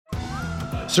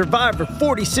Survivor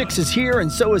 46 is here, and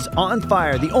so is On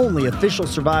Fire, the only official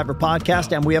Survivor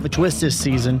podcast, and we have a twist this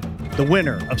season. The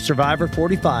winner of Survivor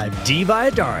 45, Dee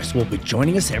Valladares, will be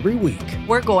joining us every week.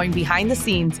 We're going behind the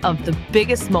scenes of the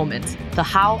biggest moments, the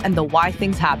how and the why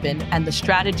things happen, and the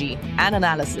strategy and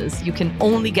analysis you can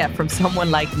only get from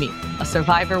someone like me, a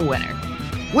Survivor winner.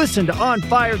 Listen to On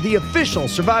Fire, the official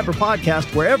Survivor podcast,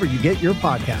 wherever you get your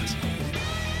podcasts.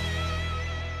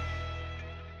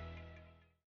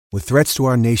 With threats to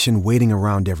our nation waiting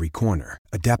around every corner,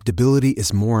 adaptability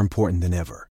is more important than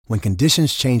ever. When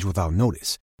conditions change without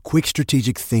notice, quick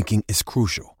strategic thinking is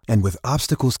crucial. And with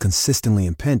obstacles consistently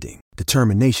impending,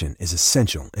 determination is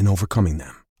essential in overcoming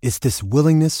them. It's this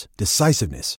willingness,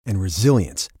 decisiveness, and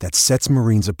resilience that sets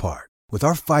Marines apart. With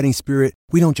our fighting spirit,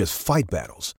 we don't just fight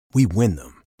battles, we win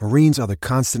them. Marines are the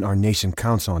constant our nation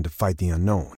counts on to fight the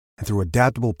unknown. And through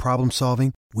adaptable problem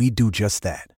solving, we do just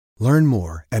that. Learn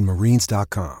more at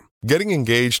marines.com. Getting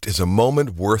engaged is a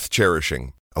moment worth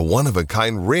cherishing. A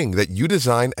one-of-a-kind ring that you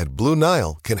design at Blue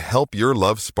Nile can help your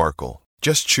love sparkle.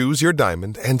 Just choose your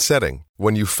diamond and setting.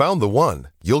 When you've found the one,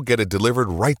 you'll get it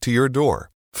delivered right to your door.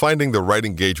 Finding the right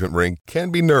engagement ring can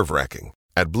be nerve-wracking.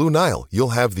 At Blue Nile, you'll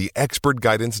have the expert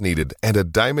guidance needed and a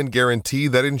diamond guarantee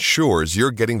that ensures you're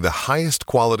getting the highest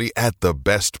quality at the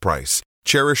best price.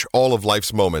 Cherish all of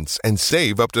life's moments and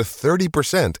save up to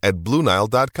 30% at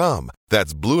BlueNile.com.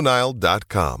 That's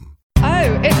BlueNile.com.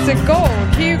 Oh, it's a goal.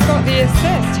 Who got the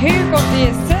assist? Who got the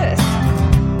assist?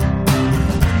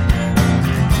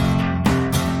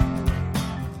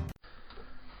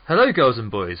 Hello girls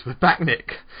and boys, we're back,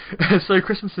 Nick. So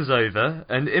Christmas is over,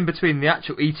 and in between the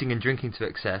actual eating and drinking to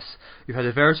excess, we've had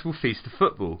a veritable feast of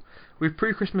football. With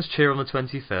pre-Christmas cheer on the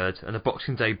 23rd and a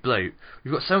Boxing Day bloat,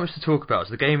 we've got so much to talk about,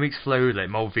 so the Gameweeks flow like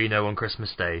Malvino on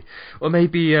Christmas Day, or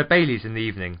maybe Bailey's in the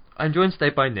evening. I'm joined today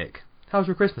by Nick. How's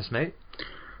your Christmas, mate?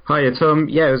 Hiya, Tom.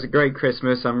 Yeah, it was a great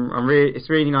Christmas. It's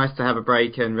really nice to have a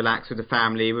break and relax with the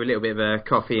family with a little bit of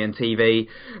coffee and TV.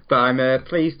 But I'm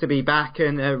pleased to be back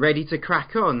and ready to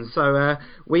crack on. So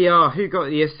we are Who Got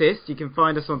the Assist. You can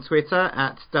find us on Twitter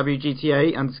at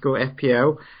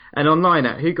WGTA_FPL and online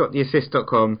at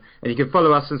whogottheassist.com. And you can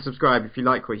follow us and subscribe if you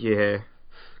like what you hear.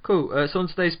 Cool, so on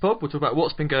today's pod we'll talk about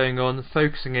what's been going on,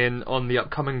 focusing in on the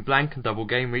upcoming blank and double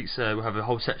game weeks. We'll have a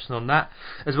whole section on that,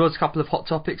 as well as a couple of hot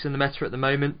topics in the meta at the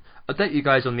moment, update you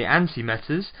guys on the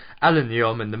anti-metas, Alan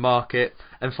Neom in the market,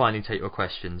 and finally take your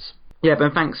questions. Yeah,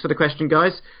 but thanks for the question,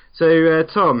 guys. So,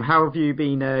 Tom, how have you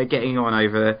been getting on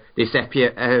over this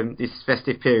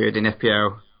festive period in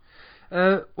FPL?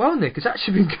 Well, Nick, it's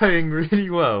actually been going really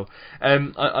well.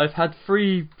 I've had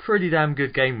 3 pretty damn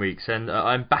good game weeks, and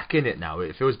I'm back in it now.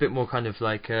 It feels a bit more kind of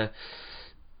like,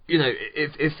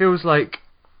 it feels like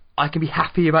I can be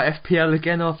happy about FPL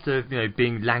again after,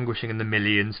 being languishing in the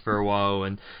millions for a while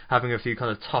and having a few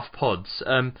kind of tough pods.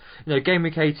 Game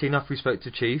week 18, after we spoke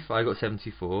to Chief, I got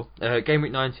 74. Game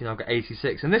week 19, I got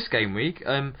 86. And this game week,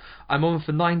 I'm on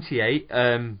for 98.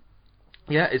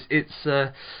 Yeah, it's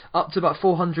up to about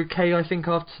 400k, I think,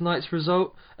 after tonight's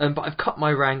result. But I've cut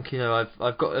my rank.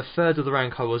 I've got a third of the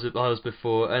rank I was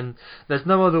before, and there's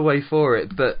no other way for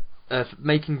it but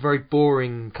making very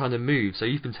boring kind of moves. So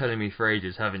you've been telling me for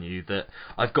ages, haven't you, that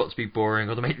I've got to be boring,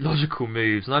 got to make logical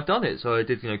moves, and I've done it. So I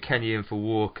did, Kenny in for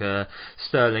Walker,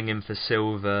 Sterling in for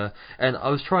Silver, and I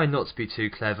was trying not to be too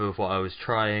clever with what I was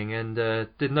trying, and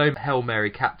did no Hail Mary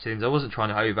captains. I wasn't trying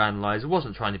to overanalyze, I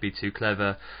wasn't trying to be too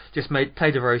clever, just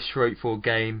played a very straightforward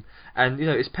game, and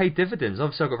it's paid dividends.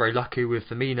 Obviously I got very lucky with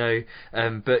Firmino,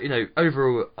 but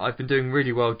overall I've been doing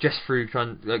really well just through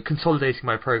consolidating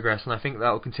my progress, and I think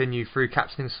that will continue through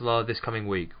captaining Salah this coming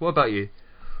week. What about you?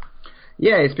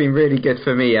 Yeah, it's been really good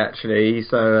for me actually.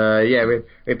 So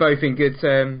we're both in good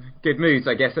moods,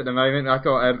 I guess, at the moment. I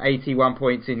got 81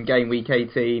 points in game week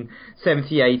 18,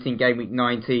 78 in game week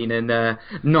 19, and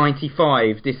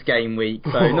 95 this game week.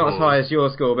 So not as high as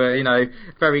your score, but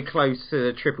very close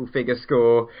to the triple figure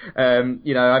score. I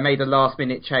made a last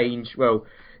minute change. Well,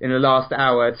 in the last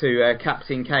hour to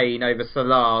captain Kane over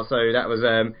Salah, so that was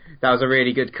a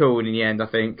really good call in the end, I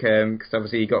think, because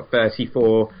obviously he got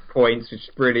 34 points, which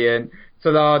is brilliant.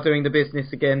 Salah doing the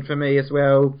business again for me as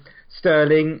well.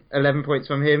 Sterling, 11 points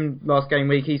from him last game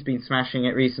week. He's been smashing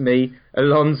it recently.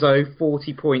 Alonso,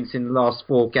 40 points in the last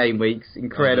 4 game weeks.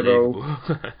 Incredible.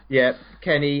 Yeah,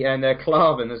 Kenny and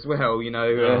Klavan as well.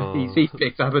 He's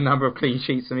picked up a number of clean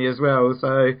sheets for me as well.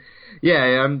 So,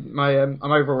 yeah, my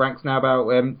overall rank's now about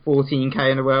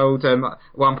 14k in the world.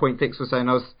 1.6 was saying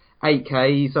I was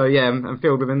 8k. So, yeah, I'm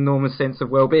filled with an enormous sense of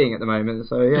well-being at the moment.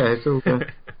 So, yeah, it's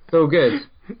all good.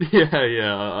 Yeah,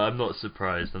 I'm not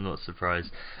surprised.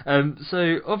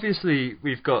 So obviously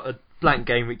we've got a blank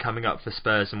game week coming up for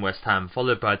Spurs and West Ham,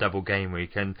 followed by a double game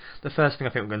week. And the first thing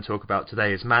I think we're going to talk about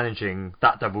today is managing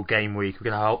that double game week.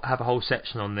 We're going to have a whole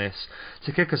section on this.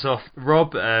 To kick us off,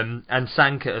 Rob and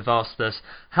Sanka have asked us,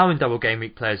 how many double game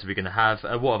week players are we going to have?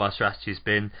 What have our strategies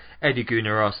been? Eddie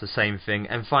Gooner asked the same thing.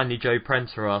 And finally, Joe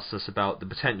Prenter asked us about the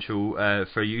potential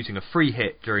for using a free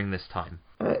hit during this time.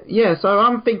 So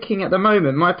I'm thinking at the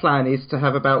moment, my plan is to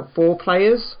have about 4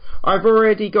 players. I've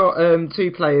already got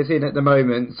 2 players in at the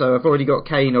moment, so I've already got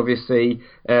Kane, obviously,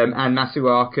 and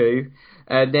Masuaku.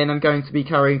 Then I'm going to be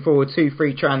carrying forward 2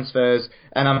 free transfers,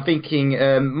 and I'm thinking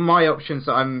my options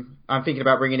that I'm thinking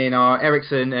about bringing in are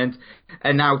Eriksen and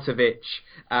Arnautovic.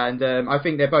 And I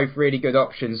think they're both really good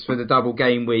options for the double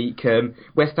game week.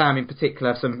 West Ham in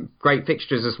particular have some great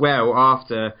fixtures as well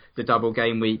after the double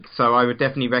game week. So I would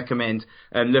definitely recommend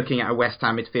looking at a West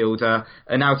Ham midfielder.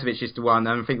 Arnautovic is the one,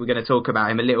 and I think we're going to talk about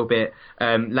him a little bit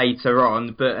later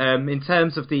on. But in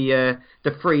terms of the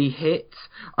free hit,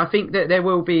 I think that there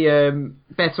will be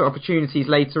better opportunities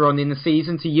later on in the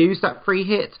season to use that free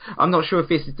hit. I'm not sure if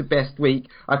this is the best week.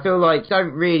 I feel like you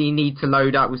don't really need to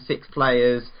load up with 6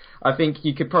 players. I think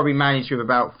you could probably manage with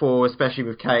about 4, especially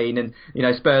with Kane. And,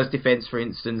 Spurs' defence, for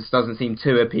instance, doesn't seem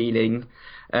too appealing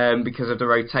because of the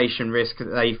rotation risk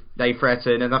that they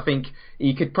threaten. And I think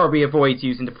you could probably avoid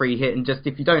using the free hit. And just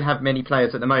if you don't have many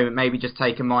players at the moment, maybe just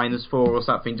take a -4 or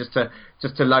something just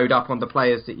to load up on the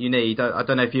players that you need. I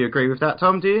don't know if you agree with that,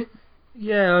 Tom, do you?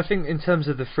 Yeah, I think in terms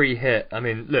of the free hit, I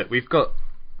mean, look,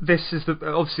 this is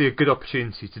obviously a good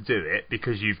opportunity to do it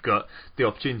because you've got the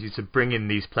opportunity to bring in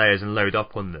these players and load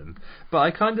up on them. But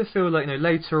I kind of feel like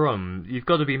later on you've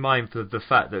got to be mindful of the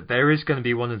fact that there is going to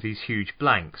be one of these huge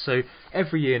blanks. So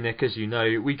every year, Nick, as you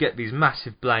know, we get these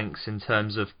massive blanks in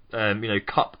terms of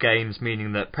cup games,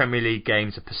 meaning that Premier League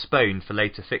games are postponed for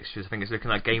later fixtures. I think it's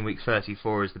looking like game week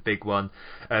 34 is the big one.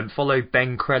 Follow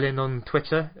Ben Krellin on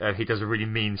Twitter. He does a really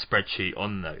mean spreadsheet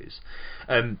on those.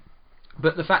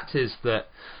 But the fact is that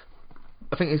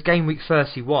I think it's game week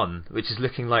 31, which is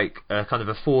looking like kind of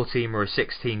a 4-team or a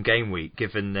 6-team game week,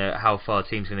 given how far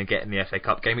teams are going to get in the FA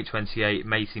Cup. Game week 28,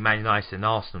 Man United and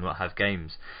Arsenal not have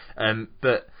games.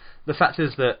 But the fact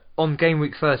is that on game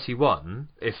week 31,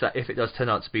 if it does turn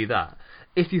out to be that,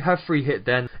 if you have free hit,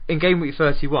 then in game week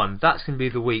 31, that's going to be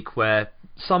the week where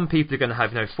some people are going to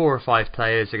have 4 or 5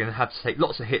 players. They're going to have to take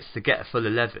lots of hits to get a full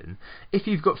 11. If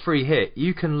you've got free hit,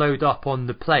 you can load up on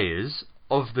the players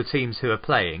of the teams who are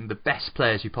playing, the best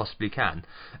players you possibly can,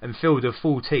 and field a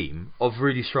full team of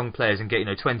really strong players and get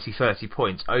 20, 30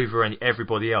 points over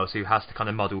everybody else who has to kind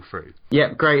of muddle through.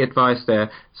 Yep, great advice there.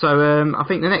 So I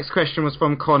think the next question was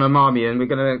from Connor Marmion. We're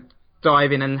going to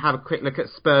dive in and have a quick look at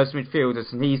Spurs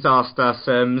midfielders, and he's asked us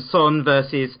Son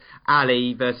versus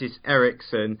Ali versus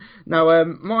Eriksen. Now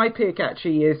my pick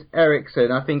actually is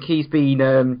Eriksen. I think he's been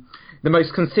the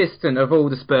most consistent of all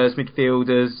the Spurs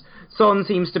midfielders. Son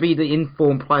seems to be the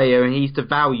informed player and he's the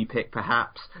value pick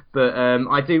perhaps, but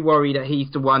I do worry that he's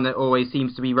the one that always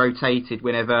seems to be rotated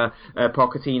whenever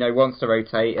Pochettino wants to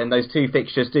rotate, and those 2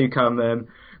 fixtures do come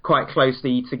quite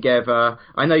closely together.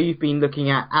 I know you've been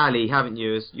looking at Ali, haven't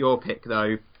you, as your pick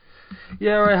though?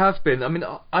 Yeah, I have been. I mean,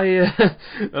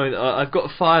 I've got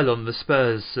a file on the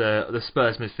Spurs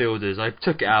midfielders. I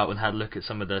took it out and had a look at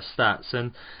some of their stats,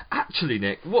 and actually,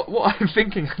 Nick, what I'm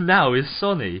thinking now is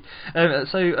Sonny.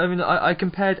 I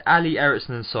compared Ali,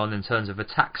 Eriksen, and Son in terms of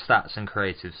attack stats and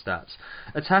creative stats.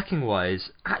 Attacking wise,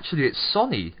 actually, it's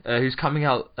Sonny who's coming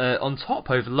out on top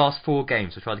over the last 4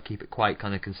 games. I try to keep it quite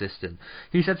kind of consistent.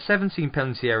 He's had 17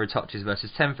 penalty area touches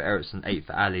versus 10 for Eriksen, 8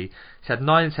 for Ali. He's had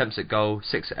 9 attempts at goal,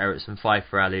 6 for Eriksen, 5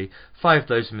 for Ali, 5 of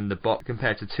those in the box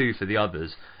compared to 2 for the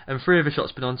others, and 3 of his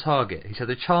shots been on target. He's had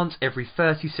a chance every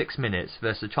 36 minutes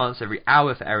versus a chance every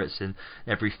hour for Eriksen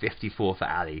and every 54 for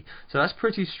Ali. So that's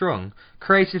pretty strong.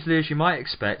 Creatively, as you might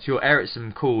expect, your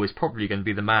Eriksen call is probably going to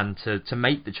be the man to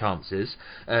make the chances.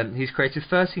 He's created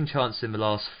 13 chances in the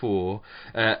last 4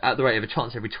 at the rate of a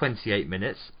chance every 28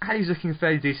 minutes. Ali's looking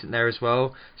fairly decent there as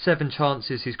well. 7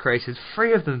 chances he's created,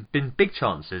 3 of them been big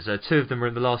chances. 2 of them were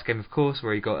in the last game, of course,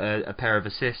 where he got a pair of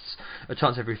assists, a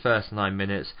chance every first 9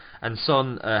 minutes, and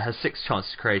Son has 6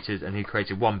 chances created, and he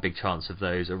created 1 big chance of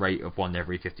those, a rate of 1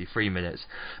 every 53 minutes.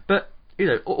 But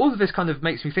all of this kind of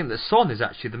makes me think that Son is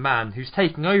actually the man who's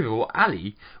taking over what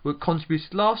Ali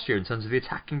contributed last year in terms of the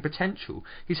attacking potential.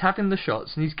 He's having the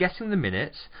shots and he's getting the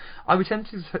minutes. I would tend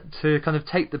to kind of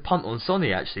take the punt on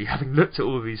Sonny, actually, having looked at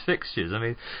all of these fixtures. I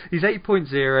mean, he's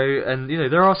 8.0, and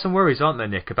there are some worries, aren't there,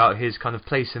 Nick, about his kind of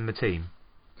place in the team?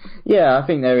 Yeah, I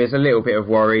think there is a little bit of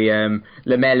worry.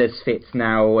 Lamella's fit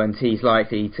now, and he's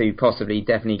likely to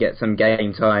definitely get some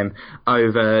game time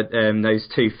over those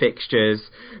two fixtures.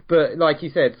 But like you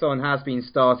said, Son has been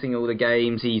starting all the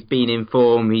games. He's been in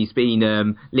form. He's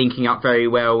been linking up very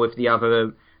well with the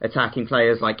other attacking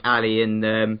players like Ali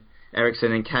and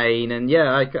Eriksen and Kane. And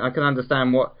yeah, I can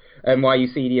understand why you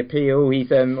see the appeal.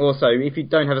 He's also, if you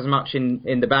don't have as much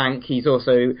in the bank, he's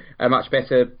also a much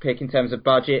better pick in terms of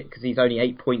budget because he's only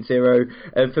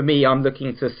 8.0. For me, I'm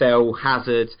looking to sell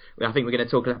Hazard. I think we're going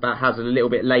to talk about Hazard a little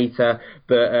bit later,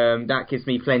 but that gives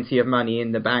me plenty of money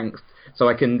in the bank, so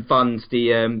I can fund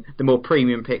the more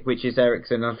premium pick, which is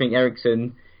Eriksen. I think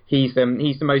Eriksen, he's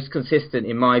the most consistent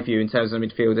in my view in terms of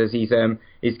midfielders.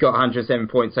 He's got 107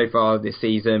 points so far this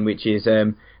season, which is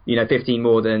 15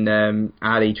 more than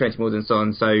Ali, 20 more than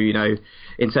Son. So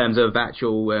in terms of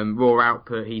actual raw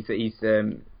output, he's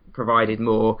provided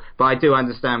more. But I do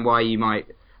understand why you might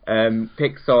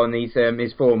pick Son.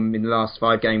 His form in the last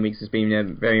 5 game weeks has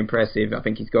been very impressive. I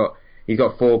think he's got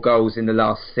 4 goals in the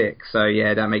last 6. So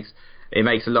yeah, it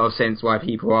makes a lot of sense why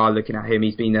people are looking at him.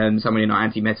 He's been someone in our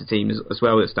anti-meta team as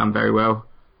well that's done very well.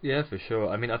 Yeah, for sure.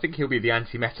 I mean, I think he'll be the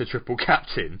anti-meta triple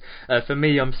captain. For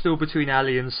me, I'm still between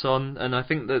Ali and Son, and I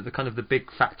think that the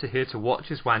big factor here to watch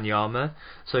is Wanyama.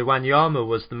 So Wanyama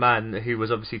was the man who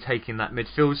was obviously taking that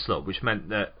midfield slot, which meant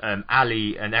that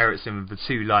Ali and Eriksen were the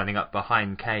two lining up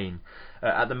behind Kane.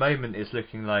 At the moment, it's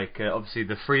looking like obviously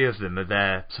the 3 of them are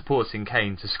there supporting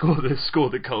Kane to score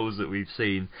the goals that we've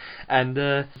seen. And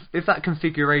if that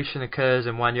configuration occurs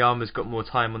and Wanyama's got more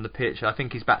time on the pitch, I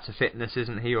think he's back to fitness,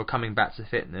 isn't he, or coming back to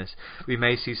fitness. We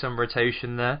may see some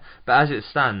rotation there. But as it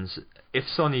stands, if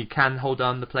Sonny can hold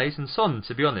on the place, and Son,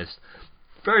 to be honest,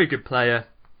 very good player.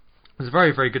 Was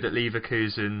very, very good at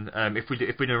Leverkusen. If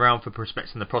we'd been around for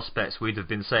prospecting the prospects, we'd have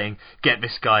been saying, get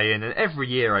this guy in. And every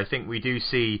year, I think we do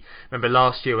see. Remember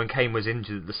last year when Kane was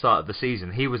injured at the start of the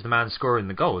season, he was the man scoring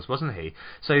the goals, wasn't he?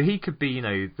 So he could be,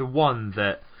 the one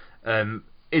that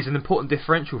is an important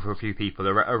differential for a few people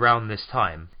around this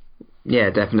time.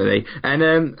 Yeah, definitely. And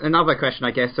another question,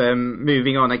 I guess,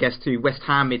 moving on, I guess, to West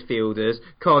Ham midfielders.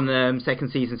 Con,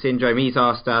 second season syndrome, he's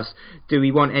asked us, do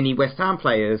we want any West Ham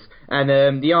players?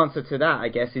 And the answer to that, I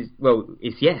guess, is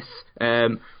yes.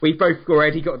 We've both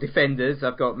already got defenders.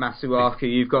 I've got Masuaku,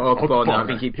 you've got Ogbonna. I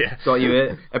think he's got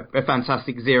you a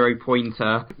fantastic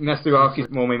 0-pointer. Masuaku's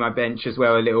warming my bench as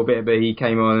well a little bit, but he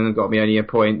came on and got me only a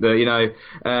point. But,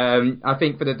 I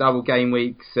think for the double game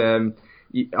weeks,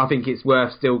 I think it's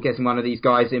worth still getting one of these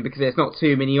guys in because there's not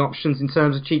too many options in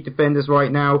terms of cheap defenders right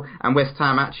now. And West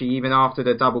Ham, actually, even after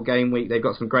the double game week, they've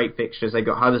got some great fixtures. They've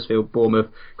got Huddersfield, Bournemouth,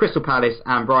 Crystal Palace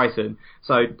and Brighton.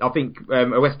 So I think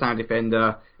a West Ham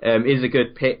defender is a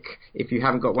good pick. If you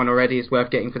haven't got one already, it's worth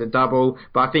getting for the double.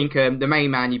 But I think the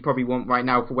main man you probably want right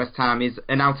now for West Ham is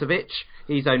Arnautovic.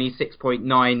 He's only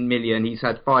 6.9 million. He's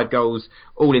had 5 goals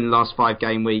all in the last 5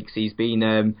 game weeks. He's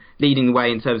been leading the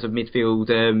way in terms of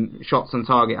midfield shots on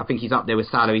target. I think he's up there with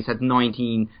Salah. He's had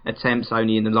 19 attempts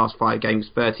only in the last 5 games,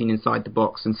 13 inside the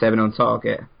box and 7 on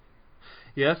target.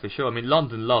 Yeah, for sure. I mean,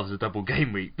 London loves a double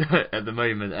game week at the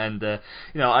moment, and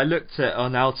I looked at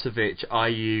Arnautovic,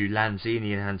 Ayew,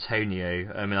 Lanzini, and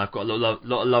Antonio. I mean, I've got a lot of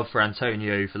love for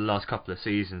Antonio for the last couple of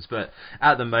seasons, but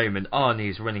at the moment,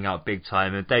 Arnie's running out big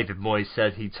time, and David Moyes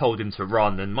said he told him to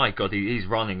run, and my God, he's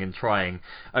running and trying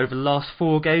over the last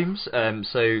 4 games.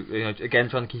 So again,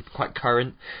 trying to keep it quite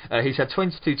current. He's had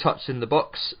 22 touches in the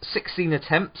box, 16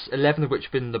 attempts, 11 of which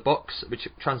have been in the box, which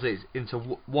translates into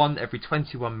 1 every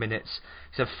 21 minutes.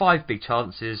 He's had 5 big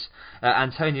chances.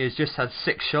 Antonio's just had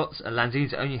 6 shots, and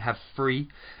Lanzini's only have 3.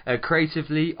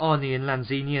 Creatively, Arnie and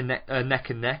Lanzini are neck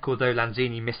and neck, although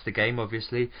Lanzini missed the game,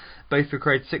 obviously. Both have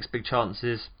created 6 big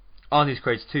chances. Arnie's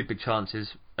created 2 big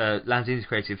chances. Lanzini's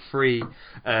created 3.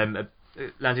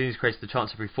 Lanzini's created the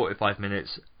chance every 45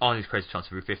 minutes. Arnie's created a chance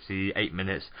every 58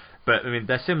 minutes. But, I mean,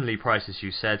 they're similarly priced, as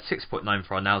you said. 6.9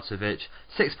 for Arnautovic,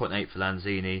 6.8 for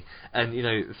Lanzini.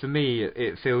 And, for me,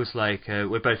 it feels like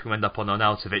we're both going to end up on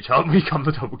Arnautovic, aren't we, come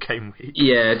the double game week?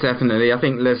 Yeah, definitely. I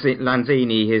think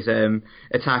Lanzini, his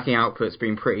attacking output's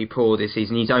been pretty poor this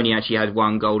season. He's only actually had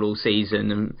 1 goal all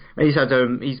season.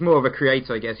 And he's more of a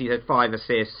creator, I guess. He's had 5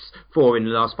 assists, 4 in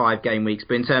the last 5 game weeks.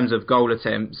 But in terms of goal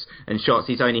attempts and shots,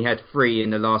 he's only had 3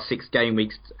 in the last 6 game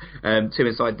weeks, 2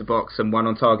 inside the box and 1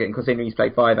 on target. And considering he's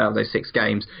played 5 out of those 6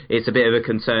 games, it's a bit of a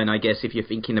concern, I guess, if you're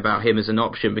thinking about him as an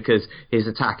option, because his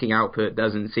attacking output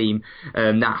doesn't seem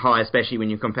that high, especially when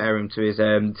you compare him to his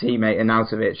teammate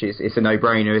Arnautovic. It's a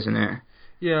no-brainer, isn't it?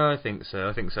 Yeah, I think so.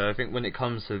 I think when it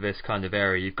comes to this kind of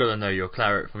area, you've got to know your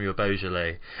claret from your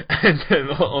Beaujolais.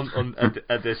 And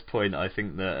at this point, I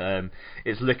think that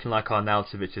it's looking like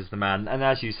Arnautovic is the man. And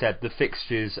as you said, the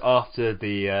fixtures after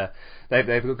the they've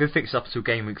got good fixtures up until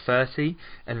game week 30,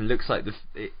 and it looks like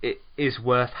it is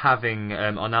worth having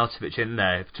Arnautovic in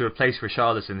there to replace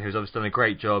Richarlison, who's obviously done a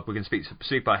great job. We're going to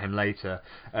speak about him later.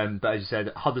 But as you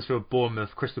said, Huddersfield,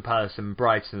 Bournemouth, Crystal Palace, and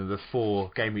Brighton are the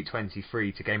 4 game week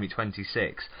 23 to game week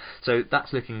 26. So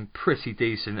that's looking pretty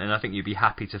decent, and I think you'd be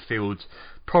happy to field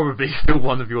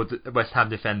one of your West Ham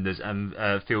defenders and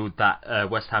field that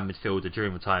West Ham midfielder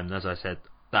during the time. And as I said,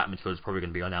 that midfield is probably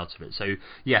going to be on out of it. So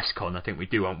yes, Con, I think we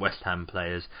do want West Ham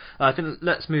players. I think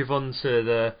let's move on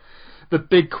to the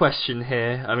big question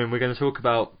here. I mean, we're going to talk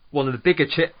about one of the bigger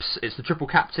chips. It's the triple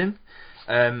captain.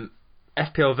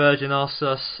 FPL Virgin asks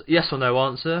us, yes or no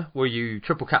answer, will you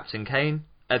triple captain Kane?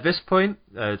 At this point,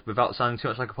 without sounding too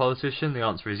much like a politician, the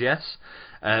answer is yes.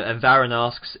 And Varron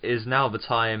asks, is now the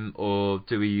time, or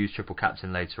do we use triple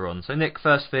captain later on? So Nick,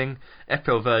 first thing,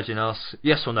 FPL Virgin asks,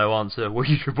 yes or no answer, will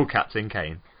you triple captain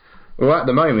Kane? Well, at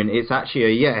the moment, it's actually a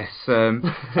yes, and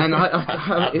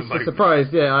it's a surprise.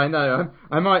 Yeah, I know.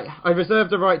 I reserve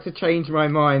the right to change my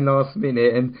mind last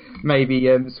minute and maybe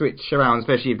switch around,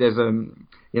 especially if there's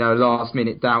last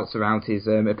minute doubts around his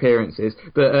appearances.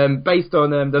 But based on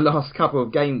the last couple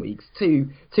of game weeks, two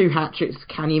hat-tricks,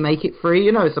 can he make it 3?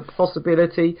 It's a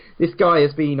possibility. This guy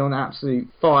has been on absolute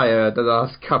fire the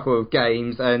last couple of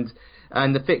games,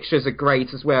 and the fixtures are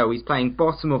great as well. He's playing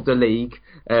bottom of the league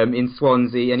in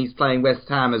Swansea, and he's playing West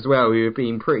Ham as well, who have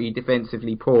been pretty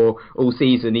defensively poor all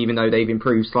season, even though they've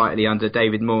improved slightly under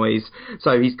David Moyes.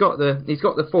 So he's got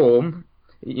the form.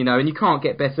 And you can't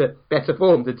get better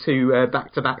form than 2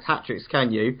 back-to-back hat-tricks,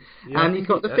 can you? Yeah, and he's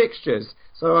got the fixtures.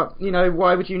 So,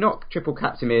 why would you not triple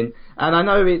captain him in? And I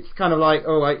know it's kind of like,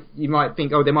 you might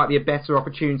think, there might be a better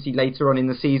opportunity later on in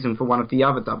the season for one of the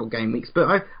other double game weeks.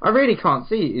 But I really can't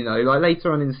see it,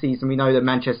 later on in the season, we know that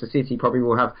Manchester City probably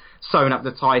will have sewn up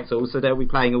the title, so they'll be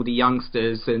playing all the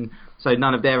youngsters, and so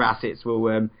none of their assets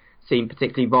will seem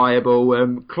particularly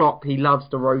viable. Klopp, he loves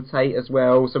to rotate as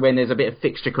well, so when there's a bit of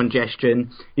fixture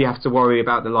congestion, you have to worry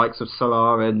about the likes of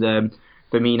Salah and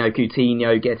Firmino,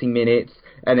 Coutinho getting minutes.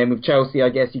 And then with Chelsea, I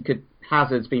guess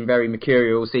Hazard's been very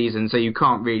mercurial all season, so you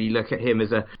can't really look at him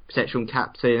as a potential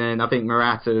captain. And I think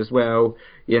Morata as well,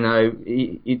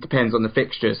 it depends on the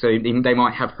fixture, so they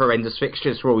might have horrendous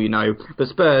fixtures for all you know. But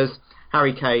Spurs,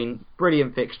 Harry Kane,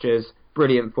 brilliant fixtures,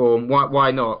 brilliant form. Why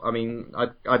not? I mean,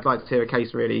 I'd like to hear a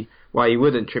case really why you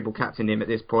wouldn't triple captain him at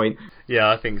this point. Yeah,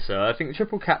 I think so. I think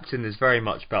triple captain is very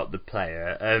much about the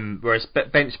player, whereas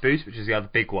bench boost, which is the other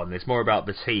big one, is more about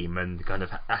the team and kind of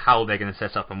how they're going to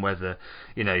set up and whether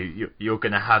you're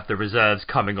going to have the reserves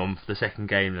coming on for the second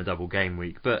game in a double game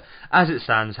week. But as it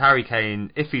stands, Harry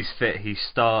Kane, if he's fit, he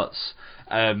starts.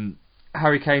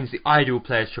 Harry Kane's the ideal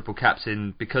player to triple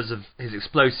captain because of his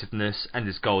explosiveness and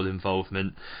his goal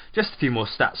involvement. Just a few more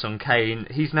stats on Kane.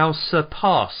 He's now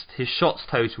surpassed his shots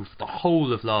total for the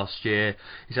whole of last year.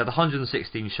 He's had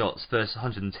 116 shots versus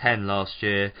 110 last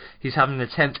year. He's having an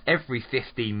attempt every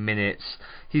 15 minutes.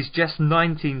 He's just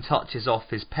 19 touches off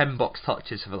his pen box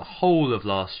touches for the whole of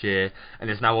last year, and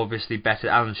is now obviously better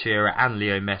Alan Shearer and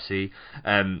Leo Messi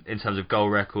in terms of goal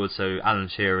records. So Alan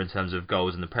Shearer in terms of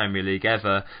goals in the Premier League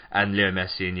ever, and Leo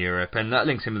Messi in Europe. And that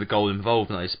links him with the goal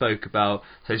involvement I spoke about.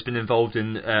 So he's been involved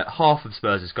in half of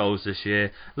Spurs' goals this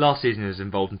year. Last season he was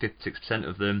involved in 56%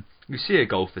 of them. You see a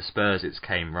goal for Spurs, it's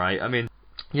Kane, right? I mean,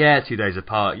 yeah, 2 days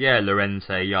apart, yeah,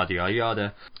 Llorente, yada yada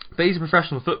yada. But he's a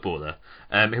professional footballer.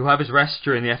 He'll have his rest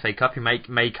during the FA Cup. He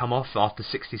may come off after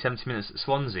 60-70 minutes at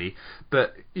Swansea.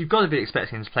 But you've got to be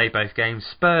expecting him to play both games.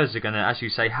 Spurs are going to, as you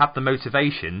say, have the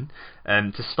motivation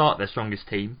to start their strongest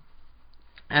team.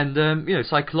 And,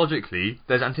 psychologically,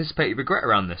 there's anticipated regret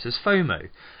around this as FOMO.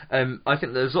 I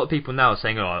think there's a lot of people now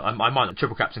saying, I might not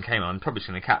triple captain Kane, I'm probably just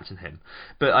going to captain him.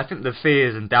 But I think the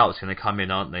fears and doubts are going to come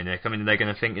in, aren't they, Nick? I mean, they're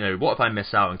going to think, what if I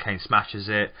miss out and Kane smashes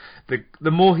it?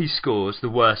 The more he scores, the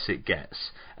worse it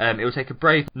gets. It will take a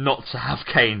brave not to have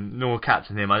Kane nor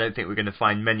captain him. I don't think we're going to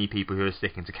find many people who are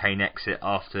sticking to Kane exit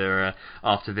after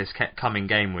this coming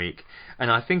game week.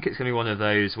 And I think it's going to be one of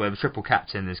those where the triple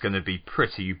captain is going to be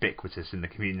pretty ubiquitous in the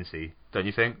community, don't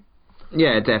you think?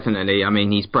 Yeah, definitely. I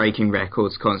mean, he's breaking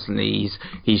records constantly.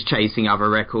 He's chasing other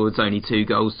records. Only 2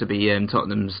 goals to be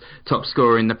Tottenham's top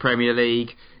scorer in the Premier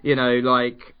League. You know,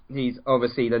 like, he's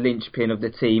obviously the linchpin of the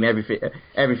team.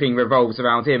 Everything revolves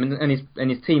around him, and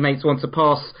his teammates want to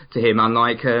pass to him.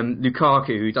 Unlike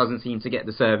Lukaku, who doesn't seem to get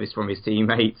the service from his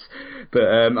teammates. But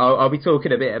I'll be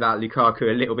talking a bit about Lukaku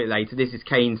a little bit later. This is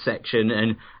Kane's section,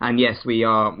 and yes, we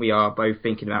are both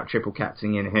thinking about triple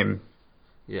captaining him.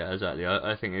 Yeah, exactly.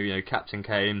 I think, you know, Captain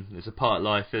Kane is a part of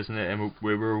life, isn't it? And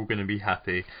we're all going to be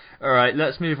happy. All right,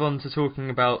 let's move on to talking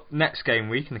about next game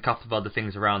week and a couple of other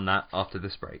things around that after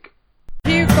this break.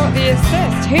 Who got the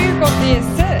assist? Who got the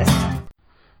assist?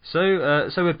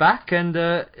 So we're back, and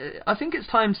I think it's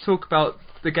time to talk about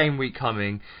the game week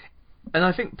coming. And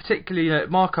I think particularly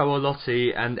Marco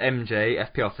Orlotti and MJ,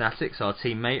 FPL Fanatics, our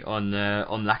teammate on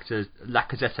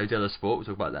Lacazzetto dello Sport, we'll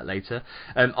talk about that later,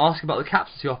 ask about the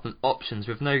captaincy options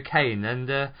with no Kane. And,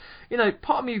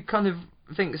 part of me kind of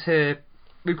thinks here,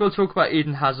 we've got to talk about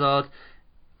Eden Hazard.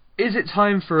 Is it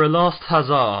time for a last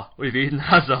huzzah with Eden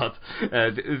Hazard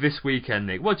this weekend,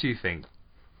 Nick? What do you think?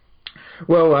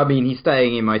 Well, I mean, he's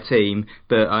staying in my team,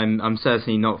 but I'm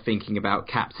certainly not thinking about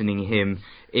captaining him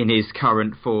in his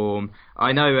current form.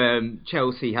 I know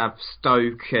Chelsea have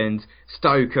Stoke, and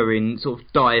Stoke are in sort of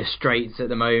dire straits at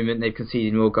the moment. They've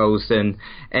conceded more goals than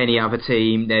any other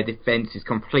team. Their defence is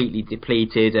completely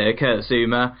depleted. Kurt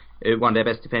Zouma, one of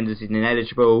their best defenders, is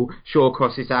ineligible.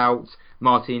 Shawcross is out.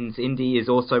 Martins Indy is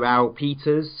also out.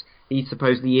 Peters, he's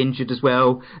supposedly injured as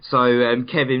well. So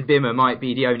Kevin Wimmer might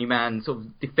be the only man sort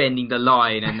of defending the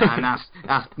line, and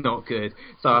that's not good.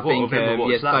 So I think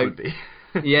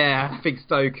Stoke, yeah, I think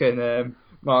Stoke and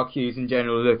Mark Hughes in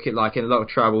general look in a lot of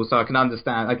trouble. So I can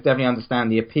definitely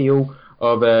understand the appeal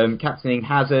of captaining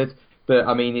Hazard. But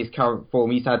I mean, his current form,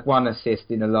 he's had 1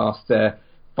 assist in the last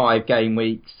 5 game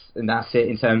weeks, and that's it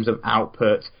in terms of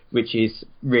output, which is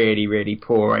really, really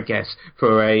poor, I guess,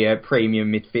 for a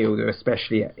premium midfielder,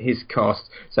 especially at his cost.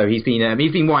 So he's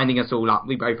been winding us all up.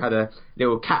 We both had a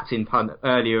little captain punt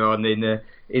earlier on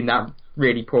in that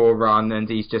really poor run, and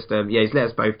he's just he's let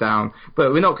us both down.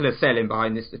 But we're not going to sell him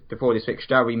before this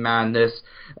fixture. That would be madness.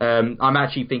 I'm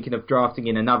actually thinking of drafting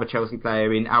in another Chelsea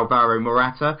player in Alvaro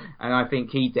Morata, and I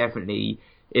think he definitely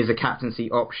is a captaincy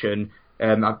option.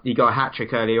 He got a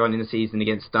hat-trick earlier on in the season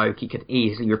against Stoke. He could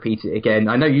easily repeat it again.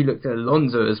 I know you looked at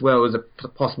Alonso as well as a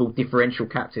possible differential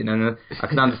captain, and I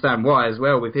can understand why as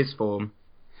well with his form.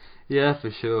 Yeah,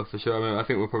 for sure. I mean, I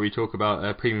think we'll probably talk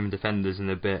about premium defenders in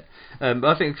a bit. But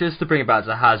I think just to bring it back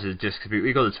to Hazard, just because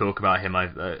we've got to talk about him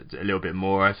a little bit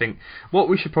more. I think what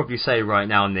we should probably say right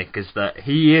now, Nick, is that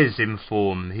he is in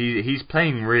form. He's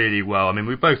playing really well. I mean,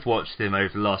 we both watched him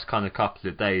over the last kind of couple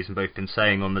of days and both been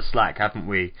saying on the Slack, haven't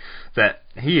we, that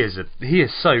he is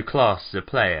so class as a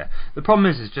player. The problem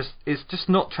is it's just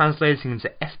not translating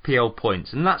into FPL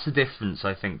points, and that's the difference,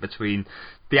 I think, between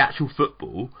the actual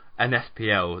football and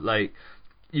FPL. Like,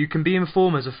 you can be in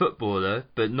form as a footballer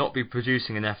but not be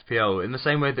producing an FPL, in the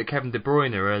same way that Kevin De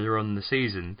Bruyne earlier on in the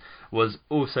season was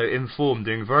also in form,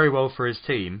 doing very well for his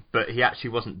team, but he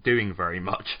actually wasn't doing very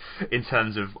much in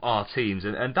terms of our teams,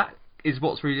 and that is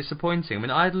what's really disappointing. I mean,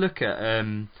 I'd look at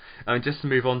just to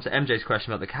move on to MJ's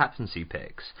question about the captaincy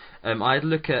picks, I'd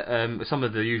look at some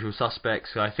of the usual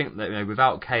suspects. I think that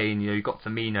without Kane, you've got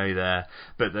Firmino there,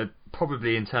 but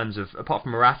probably in terms of, apart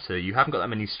from Morata, you haven't got that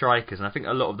many strikers, and I think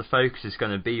a lot of the focus is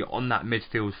going to be on that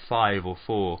midfield 5 or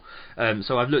 4.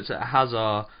 So I've looked at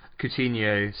Hazard,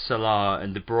 Coutinho, Salah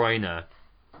and De Bruyne.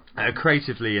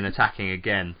 Creatively and attacking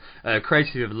again.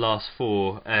 Creatively of the last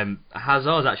 4,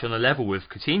 Hazard's actually on a level with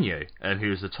Coutinho, who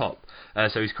was the top.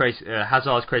 So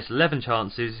Hazard's created 11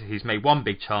 chances, he's made 1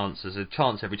 big chance, there's a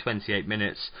chance every 28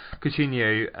 minutes.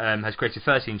 Coutinho has created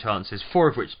 13 chances, 4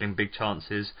 of which have been big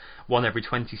chances, 1 every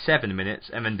 27 minutes,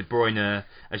 and then De Bruyne,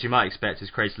 as you might expect, has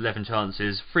created 11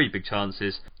 chances, 3 big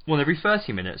chances, 1 every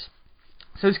 30 minutes.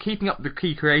 So it's keeping up the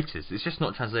key creators. It's just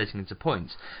not translating into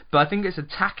points. But I think it's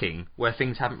attacking where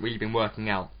things haven't really been working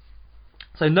out.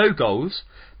 So no goals,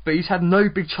 but he's had no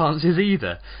big chances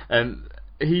either.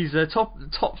 He's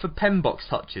top for pen box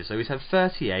touches, so he's had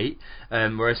 38,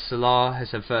 whereas Salah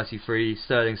has had 33,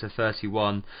 Sterling's had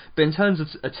 31. But in terms of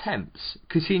attempts,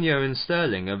 Coutinho and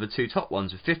Sterling are the 2 top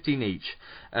ones with 15 each,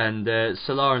 and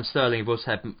Salah and Sterling have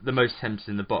also had the most attempts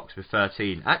in the box with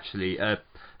 13. Actually,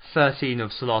 13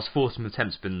 of Salah's 14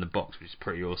 attempts have been in the box, which is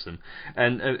pretty awesome.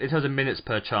 And in terms of minutes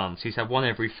per chance, he's had 1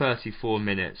 every 34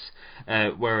 minutes,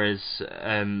 whereas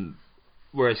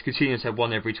whereas Coutinho's had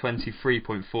one every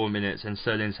 23.4 minutes and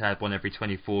Sterling's had one every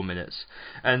 24 minutes.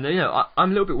 And I'm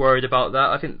a little bit worried about that.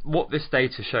 I think what this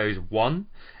data shows, one,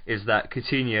 is that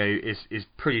Coutinho is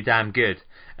pretty damn good,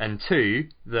 and two,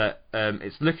 that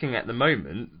it's looking at the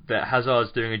moment that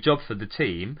Hazard's doing a job for the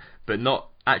team but not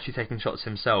actually taking shots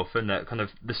himself, and that kind of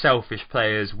the selfish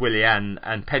players, Willian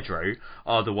and Pedro,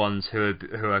 are the ones who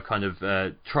are kind of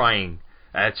trying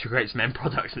to create some end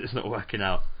products, and it's not working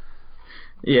out.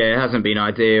 Yeah, it hasn't been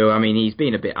ideal. I mean, he's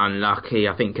been a bit unlucky.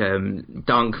 I think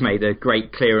Dunk made a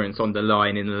great clearance on the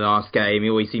line in the last game. He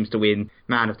always seems to win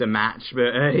man of the match.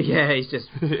 But he's just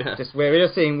we're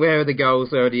just seeing where are the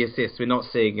goals, where are the assists. We're not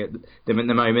seeing them at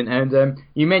the moment. And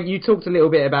you talked a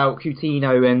little bit about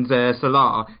Coutinho and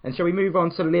Salah. And shall we move on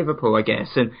to Liverpool, I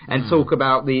guess, and talk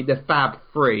about the Fab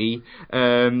Three,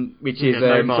 which is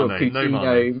sort of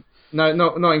Coutinho. No,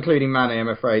 not including Mane, I'm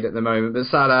afraid, at the moment. But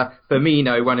Salah,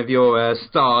 Firmino, one of your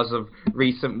stars of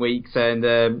recent weeks, and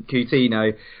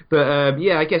Coutinho. But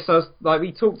I guess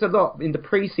we talked a lot in the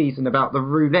pre-season about the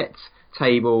roulette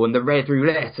table and the red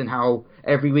roulette, and how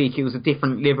every week it was a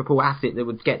different Liverpool asset that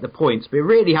would get the points. But it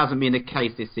really hasn't been the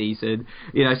case this season.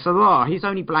 Salah, he's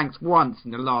only blanked once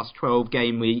in the last 12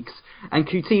 game weeks, and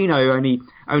Coutinho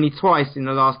only twice in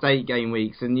the last 8 game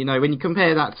weeks. And when you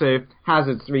compare that to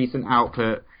Hazard's recent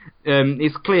output,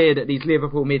 it's clear that these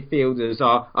Liverpool midfielders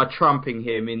are trumping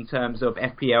him in terms of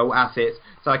FPL assets.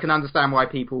 So I can understand why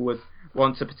people would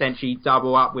want to potentially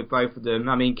double up with both of them.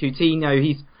 I mean, Coutinho,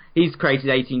 he's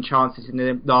created 18 chances in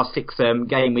the last 6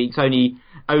 game weeks. Only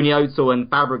Ozil and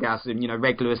Fabregas,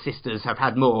 regular assisters, have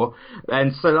had more.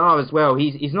 And Salah as well.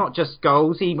 He's not just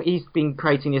goals. He's been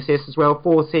creating assists as well.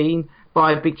 14.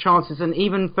 5 big chances, and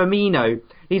even Firmino,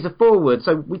 he's a forward,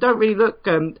 so we don't really look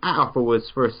at our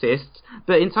forwards for assists,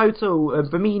 but in total,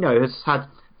 Firmino has had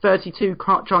 32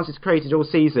 chances created all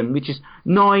season, which is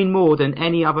 9 more than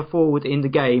any other forward in the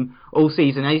game all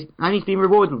season, and he's been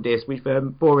rewarded with this with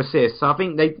 4 assists. So I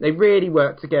think they really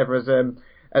work together as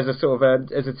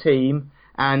a team,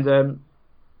 and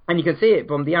you can see it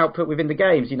from the output within the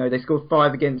games. They scored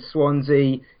 5 against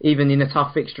Swansea. Even in a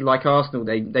tough fixture like Arsenal,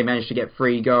 they managed to get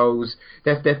 3 goals.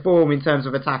 Their form in terms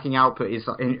of attacking output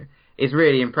is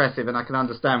really impressive, and I can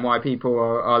understand why people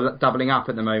are doubling up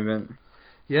at the moment.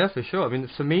 Yeah, for sure. I mean,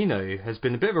 Firmino has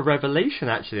been a bit of a revelation,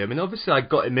 actually. I mean, obviously I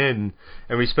got him in,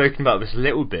 and we've spoken about this a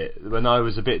little bit, when I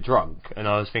was a bit drunk, and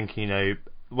I was thinking,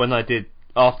 when I did,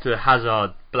 after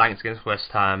Hazard blanked against West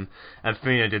Ham and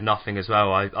Firmino did nothing as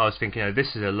well, I was thinking,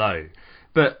 this is a low.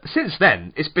 But since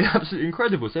then, it's been absolutely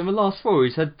incredible. So in the last 4,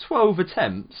 he's had 12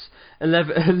 attempts,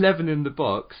 11 in the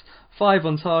box, 5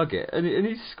 on target, and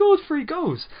he's scored 3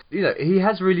 goals. He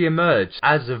has really emerged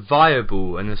as a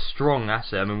viable and a strong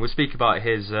asset. I mean, we'll speak about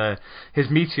his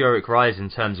meteoric rise in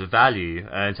terms of value,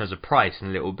 in terms of price in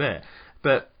a little bit.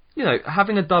 But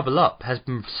having a double up has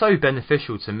been so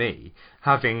beneficial to me.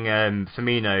 Having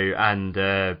Firmino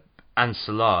and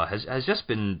Salah has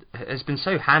been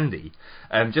so handy.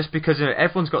 Just because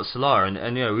everyone's got Salah,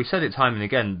 and we've said it time and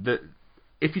again that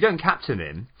if you don't captain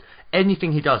him,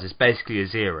 anything he does is basically a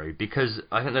 0, because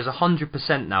I think there's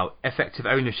 100% now effective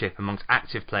ownership amongst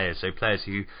active players, so players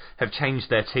who have changed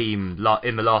their team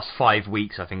in the last 5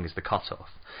 weeks, I think, is the cut-off.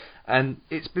 And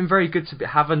it's been very good to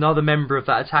have another member of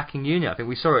that attacking unit. I think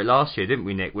we saw it last year, didn't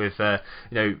we, Nick? With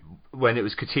when it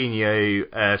was Coutinho,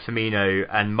 Firmino,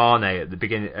 and Mane at the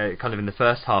beginning, kind of in the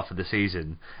first half of the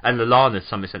season, and Lallana to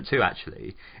some extent too.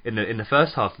 Actually, in the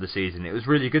first half of the season, it was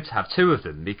really good to have 2 of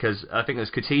them, because I think it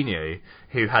was Coutinho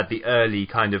who had the early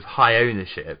kind of high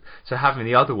ownership. So having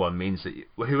the other one means that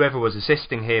whoever was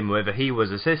assisting him, whoever he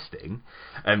was assisting,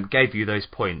 gave you those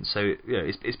points. So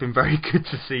it's been very good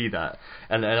to see that,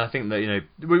 and I think that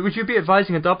would you be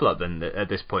advising a double up then at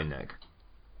this point, Nick?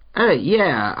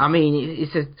 Yeah, I mean,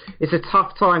 it's a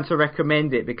tough time to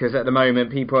recommend it, because at the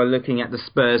moment people are looking at the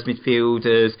Spurs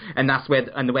midfielders and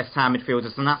the West Ham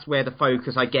midfielders, and that's where the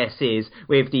focus, I guess, is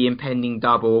with the impending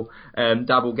double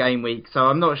game week. So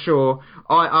I'm not sure.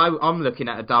 I'm looking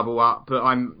at a double up, but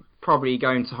I'm probably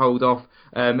going to hold off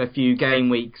a few game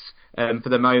weeks for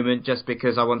the moment, just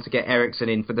because I want to get Eriksen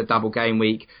in for the double game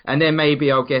week, and then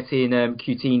maybe I'll get in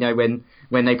Coutinho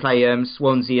when they play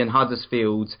Swansea and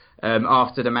Huddersfield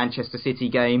after the Manchester City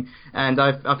game. And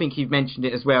I think you've mentioned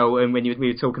it as well, and when we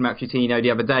were talking about Coutinho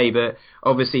the other day, but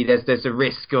obviously there's a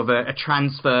risk of a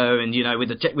transfer, and with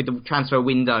the transfer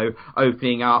window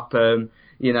opening up,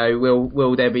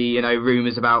 will there be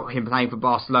rumours about him playing for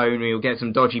Barcelona? He'll get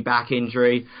some dodgy back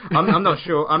injury. I'm not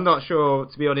sure. I'm not sure,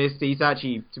 to be honest. He's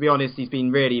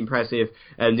been really impressive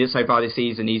so far this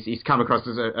season. He's come across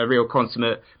as a real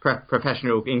consummate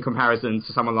professional in comparison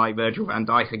to someone like Virgil van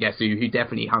Dijk, I guess, who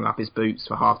definitely hung up his boots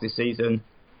for half this season.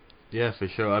 Yeah, for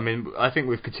sure. I mean, I think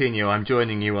with Coutinho, I'm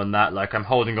joining you on that. Like, I'm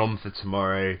holding on for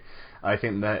tomorrow. I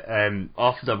think that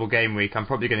after double game week, I'm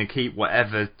probably going to keep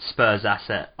whatever Spurs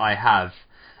asset I have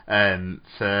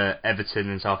for Everton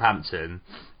and Southampton.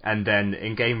 And then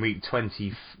in game week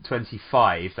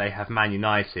 25, they have Man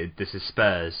United. This is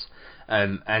Spurs.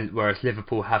 And whereas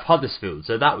Liverpool have Huddersfield,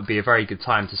 so that would be a very good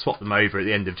time to swap them over at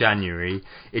the end of January.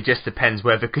 It just depends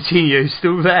whether Coutinho is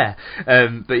still there.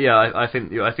 But yeah, I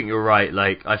think you're right.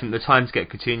 Like, I think the time to get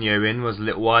Coutinho in was a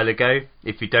little while ago.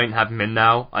 If you don't have him in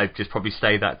now, I'd just probably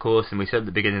stay that course. And we said at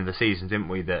the beginning of the season, didn't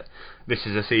we, that this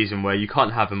is a season where you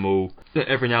can't have them all.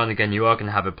 Every now and again, you are going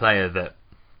to have a player that,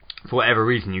 for whatever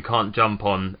reason, you can't jump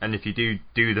on, and if you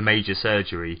do the major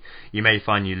surgery, you may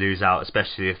find you lose out,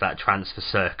 especially if that transfer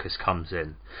circus comes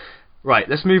in. Right,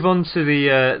 let's move on to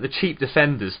the cheap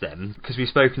defenders then, because we've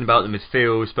spoken about the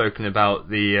midfield, spoken about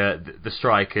the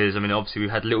strikers. I mean, obviously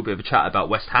we've had a little bit of a chat about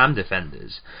West Ham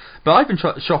defenders, but I've been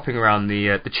shopping around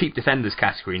the cheap defenders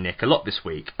category, Nick, a lot this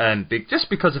week, just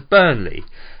because of Burnley.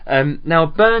 Now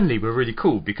Burnley were really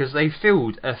cool because they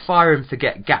filled a fire and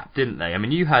forget gap, didn't they? I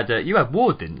mean, you had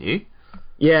Ward, didn't you?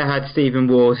 Yeah, I had Stephen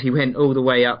Ward. He went all the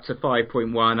way up to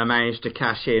 5.1. I managed to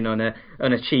cash in on a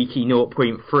cheeky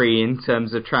 0.3 in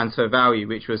terms of transfer value,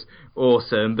 which was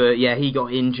awesome. But yeah, he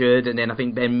got injured, and then I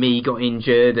think Ben Mee got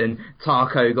injured, and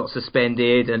Tarko got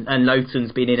suspended, and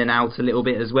Lowton's been in and out a little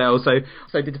bit as well. So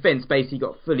the defence basically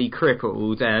got fully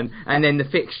crippled, and then the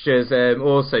fixtures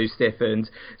also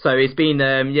stiffened. So it's been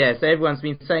so everyone's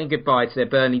been saying goodbye to their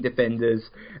Burnley defenders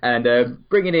and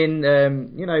bringing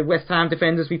in West Ham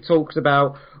defenders we've talked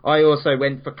about. I also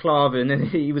went for Klavan, and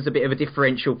he was a bit of a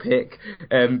differential pick.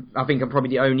 I think I'm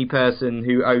probably the only person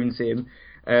who owns him.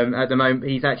 At the moment,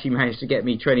 he's actually managed to get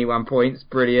me 21 points.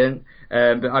 Brilliant.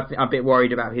 But I'm a bit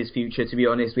worried about his future, to be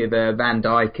honest, with Van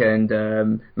Dijk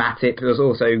and Matip, who's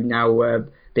also now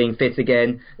being fit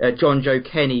again. John Joe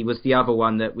Kenny was the other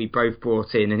one that we both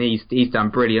brought in, and he's done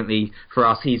brilliantly for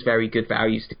us. He's very good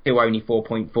value, still only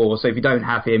 4.4. So if you don't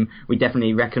have him, we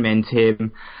definitely recommend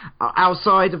him.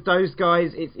 Outside of those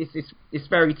guys, it's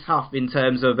very tough in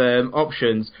terms of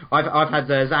options. I've had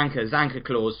Zanka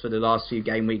clause for the last few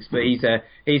game weeks, but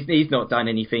he's not done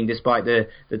anything despite the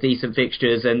decent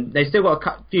fixtures, and they've still got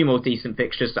a few more decent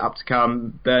fixtures up to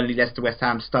come: Burnley, Leicester, West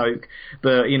Ham, Stoke.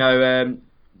 But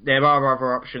there are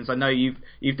other options. I know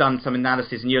you've done some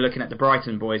analysis, and you're looking at the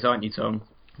Brighton boys, aren't you, Tom?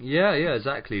 Yeah,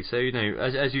 exactly. So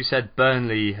as you said,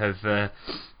 Burnley have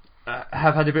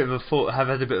had a bit of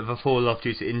a fall off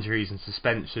due to injuries and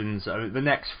suspensions. The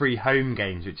next 3 home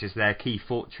games, which is their key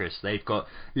fortress, they've got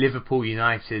Liverpool,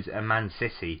 United, and Man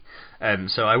City.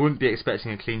 So I wouldn't be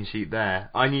expecting a clean sheet there.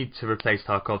 I need to replace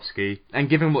Tarkowski. And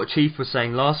given what Chief was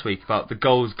saying last week about the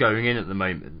goals going in at the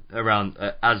moment around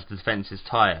as the defences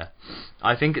tire,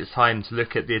 I think it's time to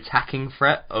look at the attacking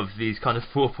threat of these kind of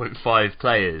 4.5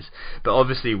 players. But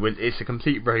obviously it's a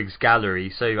complete rogues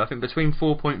gallery. So I think between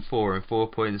 4.4 and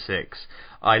 4.6,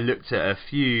 I looked at a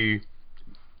few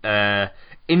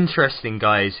interesting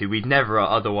guys who we'd never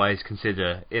otherwise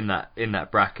consider in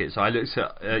that bracket. So I looked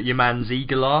at your man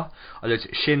Ziegler, I looked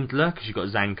at Schindler, because you've got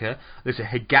Zanka, I looked at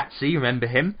Higatzi, remember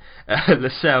him,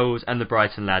 Lascelles, and the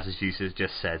Brighton lads, as you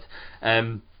just said.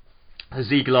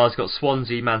 Ziegler's got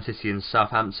Swansea, Man City and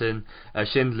Southampton.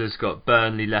 Schindler's got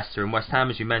Burnley, Leicester and West Ham,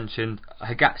 as you mentioned.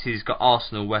 Higatzi's got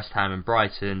Arsenal, West Ham and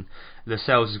Brighton.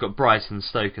 Lascelles has got Brighton,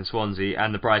 Stoke and Swansea,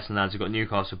 and the Brighton lads have got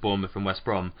Newcastle, Bournemouth and West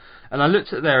Brom. And I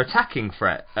looked at their attacking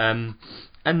threat, and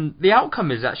the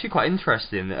outcome is actually quite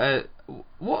interesting.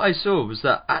 What I saw was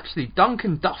that actually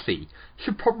Duncan Duffy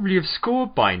should probably have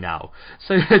scored by now.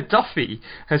 So Duffy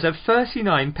has had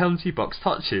 39 penalty box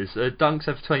touches. Dunks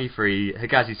have 23,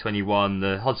 Higazi 21,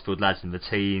 the Huddersfield lads in the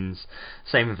teens,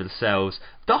 same with Lascelles.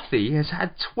 Duffy has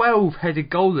had 12 headed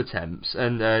goal attempts,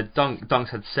 and Dunks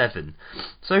had 7.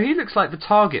 So he looks like the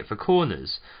target for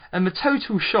corners. And the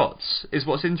total shots is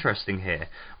what's interesting here,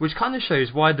 which kind of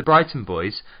shows why the Brighton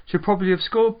boys should probably have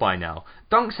scored by now.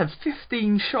 Dunks had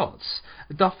 15 shots,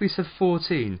 Duffy's had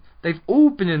 14. They've all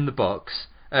been in the box.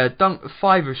 5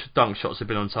 of Dunk shots have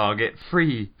been on target,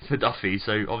 3 for Duffy,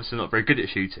 so obviously not very good at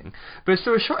shooting. But it's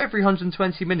still a shot every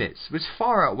 120 minutes, which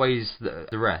far outweighs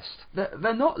the rest.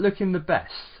 They're not looking the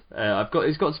best.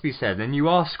 It's got to be said, and you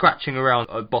are scratching around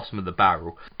at the bottom of the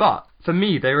barrel. But for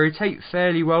me, they rotate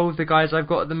fairly well with the guys I've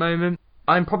got at the moment.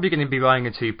 I'm probably going to be buying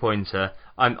a 2-pointer.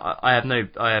 I have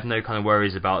no kind of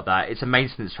worries about that. It's a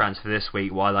maintenance transfer this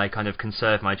week while I kind of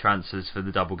conserve my transfers for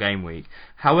the double game week.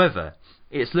 However,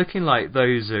 it's looking like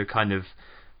those are kind of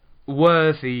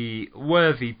worthy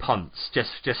punts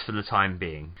just for the time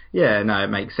being. Yeah, no, it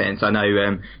makes sense. I know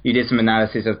you did some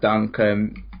analysis of Dunk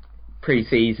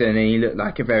pre-season and he looked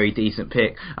like a very decent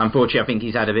pick. Unfortunately, I think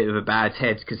he's had a bit of a bad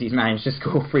head because he's managed to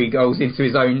score 3 goals into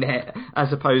his own net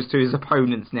as opposed to his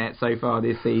opponent's net so far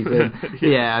this season.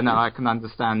 Yeah, no, I can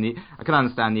understand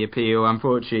the appeal.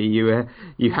 Unfortunately,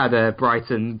 you had a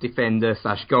Brighton defender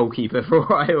 / goalkeeper for a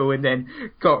while and then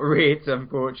got rid.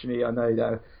 Unfortunately, I know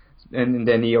that. And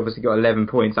then he obviously got 11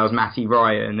 points. That was Matty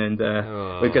Ryan, and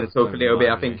we're going to talk a little bit,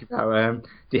 I think, about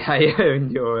De Gea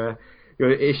and your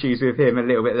issues with him a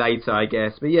little bit later, I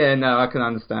guess. But yeah, no, I can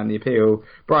understand the appeal.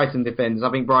 Brighton defenders,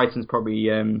 I think Brighton's probably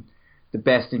the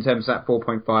best in terms of that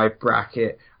 4.5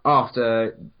 bracket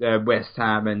after West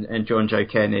Ham and John Joe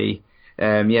Kenny.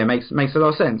 Yeah, makes a lot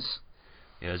of sense.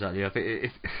 Yeah, exactly. I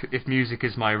think if music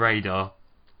is my radar,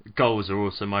 goals are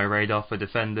also my radar for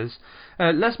defenders.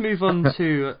 Let's move on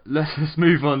to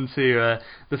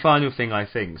the final thing, I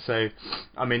think. So,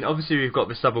 I mean, obviously we've got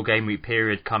this double game week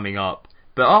period coming up,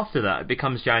 but after that it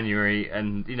becomes January,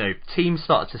 and teams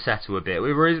start to settle a bit.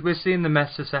 We're seeing the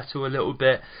meta settle a little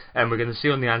bit, and we're going to see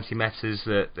on the anti-metas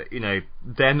that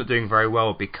they're not doing very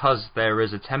well because there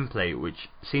is a template which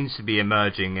seems to be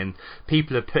emerging, and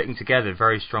people are putting together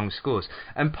very strong scores.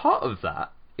 And part of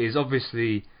that is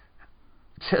obviously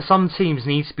some teams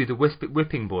need to be the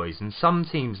whipping boys, and some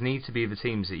teams need to be the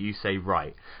teams that you say,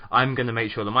 right, I'm going to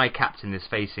make sure that my captain is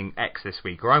facing X this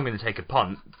week, or I'm going to take a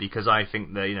punt because I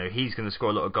think that he's going to score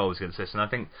a lot of goals against this. And I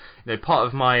think part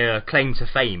of my claim to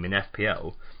fame in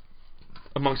FPL,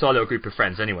 amongst our little group of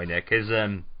friends anyway, Nick, is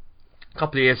a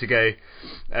couple of years ago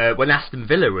when Aston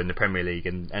Villa were in the Premier League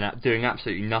and doing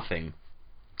absolutely nothing,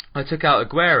 I took out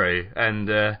Aguero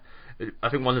and I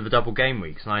think one of the double game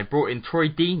weeks, and I brought in Troy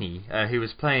Deeney, who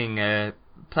was playing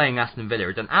Aston Villa,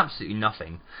 had done absolutely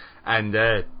nothing, and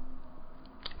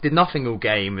did nothing all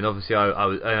game. And obviously,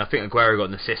 I think Aguero got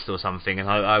an assist or something, and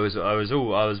I was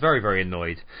very, very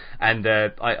annoyed. And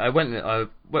I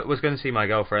was going to see my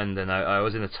girlfriend, and I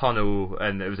was in a tunnel,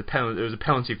 and it was a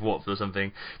penalty for Watford or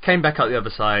something. Came back out the other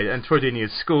side, and Troy Deeney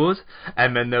had scored,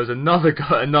 and then there was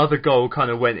another goal kind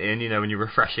of went in, when you're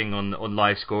refreshing on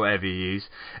live score, whatever you use,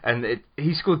 and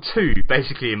he scored 2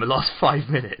 basically in the last 5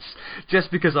 minutes,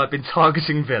 just because I've been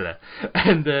targeting Villa.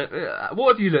 And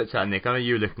what have you looked at, Nick? I know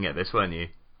you were looking at this, weren't you?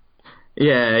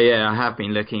 Yeah, I have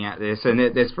been looking at this, and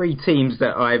there's 3 teams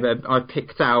that I've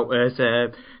picked out as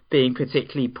being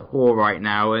particularly poor right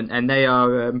now, and they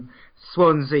are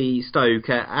Swansea, Stoke,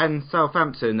 and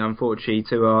Southampton. Unfortunately,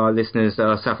 to our listeners that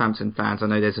are Southampton fans, I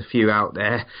know there's a few out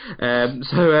there.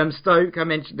 So Stoke, I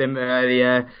mentioned them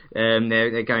earlier.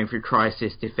 They're going through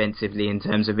crisis defensively in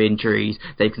terms of injuries.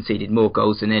 They've conceded more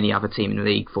goals than any other team in the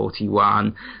league,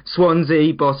 41.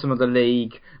 Swansea, bottom of the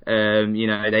league.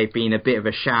 They've been a bit of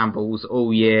a shambles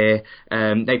all year.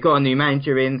 They've got a new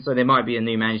manager in, so there might be a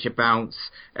new manager bounce.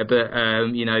 But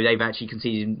they've actually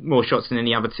conceded more shots than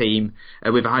any other team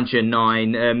with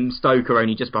 109. Stoke are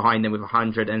only just behind them with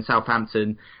 100, and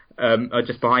Southampton are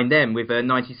just behind them with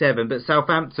 97. But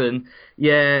Southampton,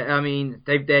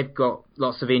 they've got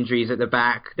lots of injuries at the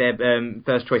back. Their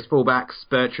first choice fullbacks,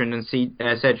 Bertrand and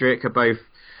Cedric, are both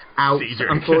out,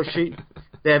 unfortunately.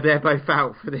 They're both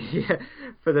out for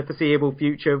the foreseeable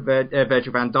future.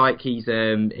 Virgil van Dijk,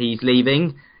 he's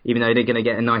leaving, even though they're going to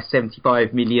get a nice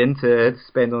 75 million to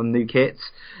spend on new kits.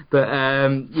 But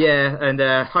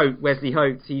Wesley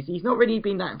Hope, he's not really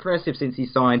been that impressive since he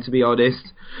signed, to be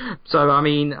honest. So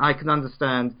I can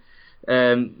understand.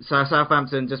 So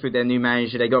Southampton, just with their new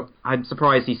manager, I'm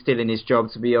surprised he's still in his job,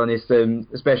 to be honest,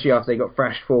 especially after they got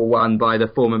thrashed 4-1 by the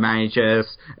former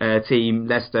manager's team,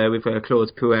 Leicester, with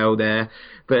Claude Puel there.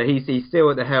 But he's still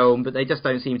at the helm, but they just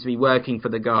don't seem to be working for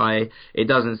the guy. It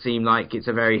doesn't seem like it's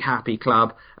a very happy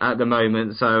club at the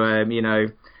moment. So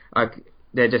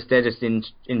they're just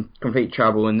in complete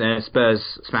trouble, and Spurs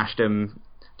smashed them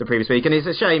the previous week, and it's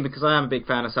a shame because I am a big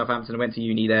fan of Southampton. I went to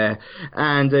uni there,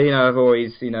 and I've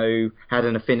always had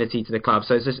an affinity to the club.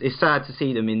 So it's sad to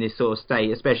see them in this sort of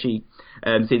state, especially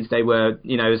since they were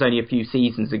it was only a few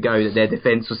seasons ago that their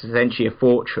defence was essentially a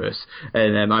fortress.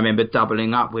 And I remember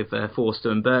doubling up with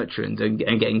Forster and Bertrand and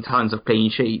getting tons of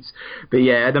clean sheets. But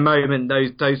yeah, at the moment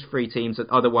those 3 teams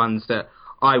are the ones that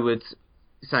I would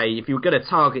say, if you were going to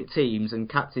target teams and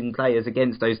captain players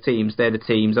against those teams, they're the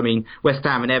teams. I mean, West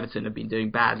Ham and Everton have been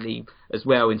doing badly as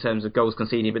well in terms of goals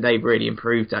conceded, but they've really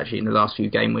improved actually in the last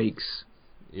few game weeks.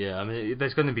 Yeah, I mean,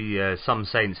 there's going to be some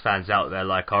Saints fans out there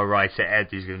like our writer Ed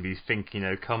who's going to be thinking,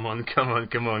 come on,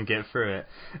 get through it.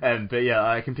 But yeah,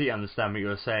 I completely understand what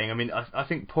you're saying. I mean, I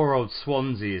think poor old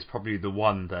Swansea is probably the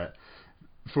one that,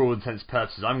 for all intents and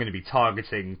purposes, I'm going to be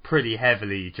targeting pretty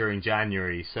heavily during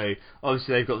January. So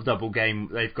obviously they've got the double game.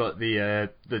 They've got the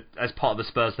as part of the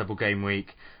Spurs double game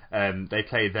week. They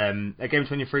play them at game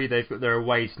 23. They've got their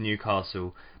away to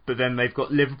Newcastle, but then they've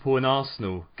got Liverpool and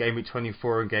Arsenal game week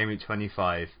 24 and game week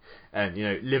 25. And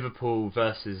Liverpool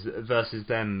versus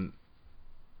them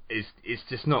is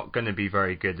just not going to be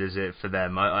very good, is it, for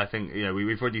them? I think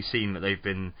we've already seen that they've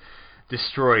been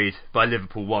destroyed by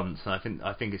Liverpool once, and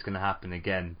I think it's going to happen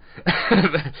again.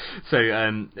 So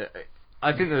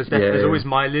I think there's always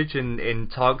mileage in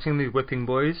targeting these whipping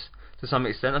boys to some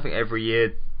extent. I think every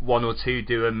year one or two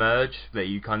do emerge that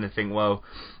you kind of think, well,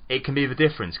 it can be the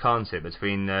difference, can't it,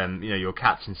 between your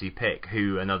captaincy pick,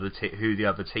 who the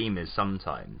other team is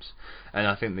sometimes. And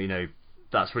I think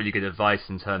that's really good advice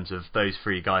in terms of those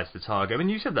three guys to target. I mean,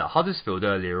 you said that Huddersfield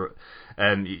earlier,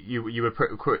 you were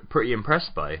pretty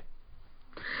impressed by.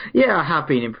 Yeah, I have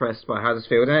been impressed by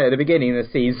Huddersfield. At the beginning of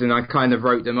the season, I kind of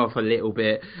wrote them off a little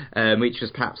bit, which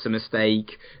was perhaps a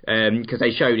mistake, because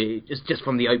they showed it just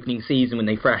from the opening season when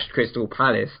they thrashed Crystal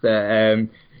Palace that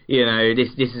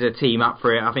this is a team up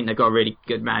for it. I think they've got a really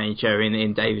good manager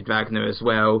in David Wagner as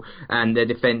well, and their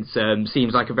defence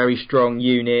seems like a very strong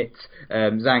unit.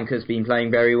 Zanka's been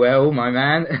playing very well, my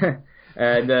man,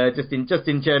 and just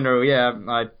in general, yeah,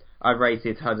 I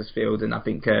rated Huddersfield, and I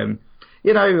think.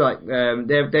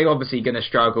 They're obviously going to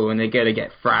struggle and they're going to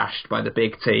get thrashed by the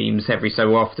big teams every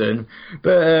so often.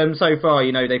 But so far,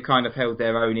 they've kind of held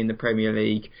their own in the Premier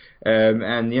League,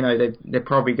 and they're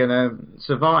probably going to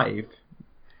survive.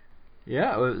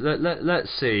 Yeah, well,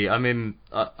 let's see. I mean,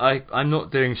 I'm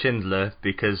not doing Schindler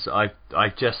because I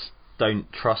just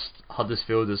don't trust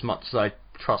Huddersfield as much as I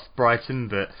trust Brighton,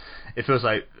 but it feels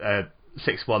like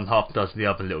 6-1 half a dozen the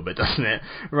other a little bit, doesn't it?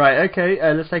 Right, okay,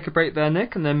 let's take a break there,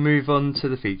 Nick, and then move on to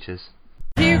the features.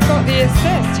 Who got the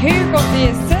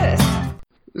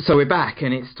assist? So we're back,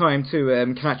 and it's time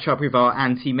to catch up with our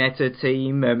anti-meta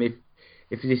team.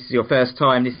 If this is your first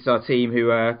time, this is our team who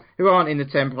aren't in the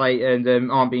template and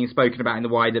aren't being spoken about in the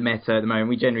wider meta at the moment.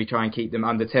 We generally try and keep them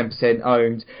under 10%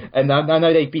 owned. And I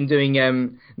know they've been doing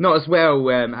not as well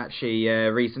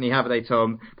recently, have they,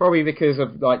 Tom? Probably because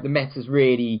of the meta's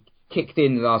really kicked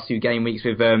in the last 2 game weeks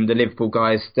with the Liverpool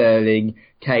guys, Sterling,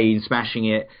 Kane, smashing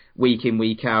it week in,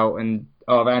 week out, and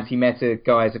our anti-meta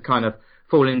guys are kind of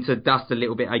falling into dust a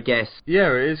little bit, I guess.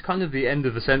 Yeah, it is kind of the end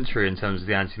of the century in terms of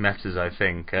the anti-metas, I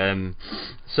think.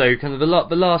 So kind of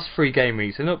the last 3 game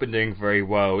weeks have not been doing very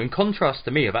well. In contrast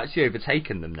to me, I've actually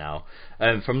overtaken them now.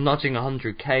 From nudging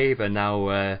 100k, they're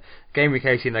now game week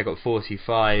 18 they got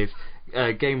 45.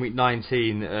 Game week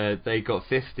 19 they got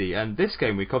 50, and this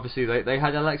game week obviously they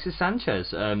had Alexis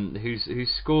Sanchez who's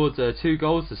scored 2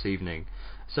 goals this evening,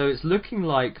 so it's looking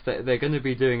like they're going to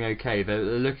be doing okay. They're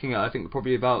looking at, I think,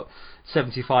 probably about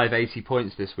 75-80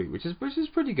 points this week, which is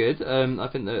pretty good. I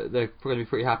think they're going to be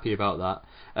pretty happy about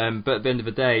that, but at the end of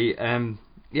the day,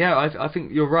 I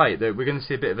think you're right that we're going to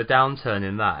see a bit of a downturn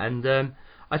in that, and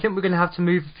I think we're going to have to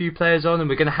move a few players on, and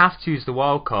we're going to have to use the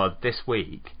wild card this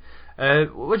week. What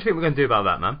do you think we're going to do about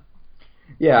that, man?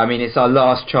 Yeah, I mean, it's our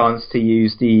last chance to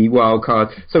use the wild card.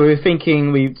 So we were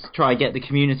thinking we'd try and get the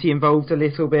community involved a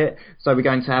little bit. So we're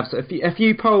going to have a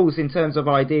few polls in terms of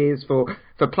ideas for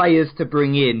players to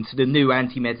bring in to the new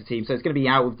anti-meta team. So it's going to be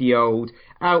out with the old,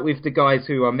 out with the guys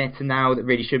who are meta now that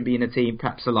really shouldn't be in the team,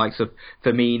 perhaps the likes of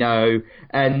Firmino,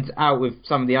 and out with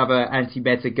some of the other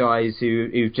anti-meta guys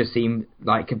who just seem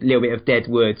like a little bit of dead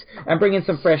wood, and bring in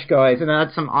some fresh guys. And I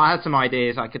had some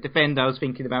ideas. Like a defender I was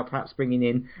thinking about perhaps bringing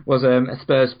in was a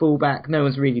Spurs fullback. No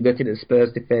one's really looking at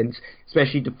Spurs defence,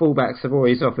 especially the fullbacks have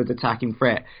always offered attacking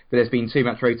threat, but there's been too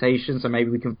much rotation, so maybe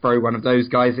we can throw one of those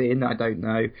guys in. I don't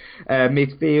know.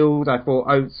 Midfield, I thought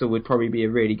Oatsel would probably be a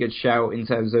really good shout in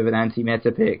terms of an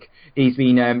anti-meta pick. He's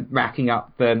been racking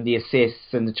up the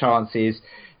assists and the chances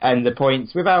and the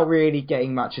points without really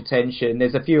getting much attention.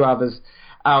 There's a few others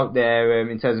out there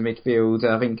in terms of midfield.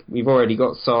 I think we've already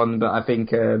got Son, but I think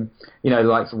the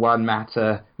likes of Juan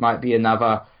Mata might be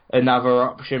another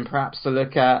option perhaps to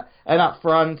look at. And up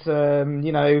front,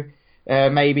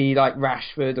 maybe like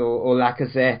Rashford or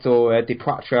Lacazette or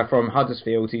Depoitre from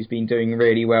Huddersfield, who's been doing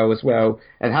really well as well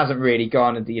and hasn't really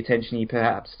garnered the attention he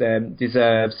perhaps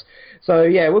deserves. So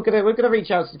yeah, we're gonna reach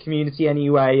out to the community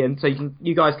anyway, and so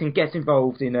you guys can get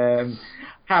involved in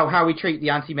how we treat the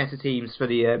anti-meta teams for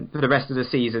the rest of the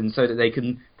season, so that they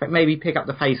can maybe pick up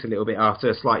the pace a little bit after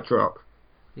a slight drop.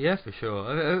 Yeah, for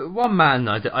sure. One man,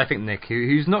 I think, Nick,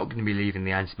 who's not going to be leaving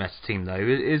the anti-meta team though,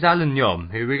 is Alan Yom.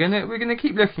 Who we're gonna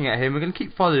keep looking at him. We're gonna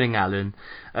keep following Alan.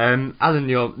 Alan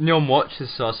Yom Watch. This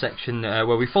is our section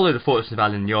where we follow the fortunes of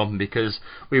Alan Yom because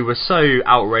we were so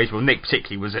outraged. Well, Nick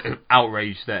particularly was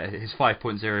outraged at his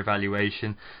 5.0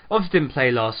 valuation. Obviously didn't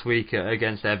play last week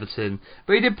against Everton,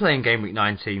 but he did play in game week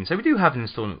 19. So we do have an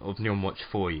installment of Yom Watch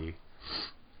for you.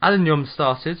 Alan Yom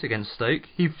started against Stoke.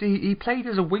 He played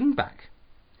as a wing back.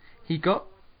 He got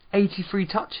 83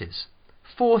 touches,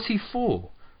 44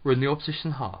 were in the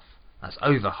opposition half. That's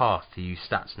over half for you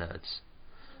stats nerds.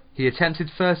 He attempted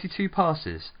 32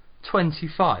 passes,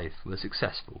 25 were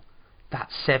successful.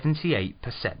 That's 78%.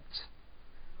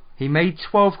 He made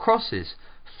 12 crosses,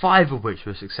 5 of which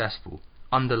were successful,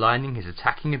 underlining his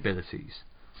attacking abilities.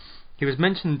 He was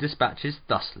mentioned in dispatches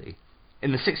thusly.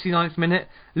 In the 69th minute,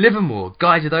 Livermore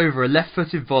guided over a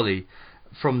left-footed volley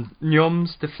from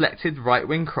Nyom's deflected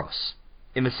right-wing cross.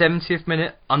 In the 70th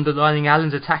minute, underlining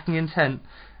Allen's attacking intent,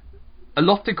 a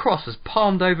lofted cross was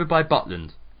palmed over by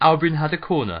Butland. Albion had a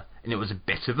corner, and it was a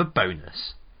bit of a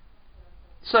bonus.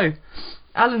 So,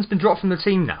 Allen's been dropped from the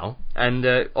team now, and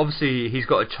obviously he's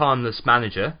got a charmless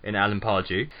manager in Alan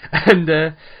Pardew. And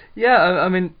I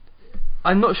mean,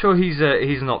 I'm not sure he's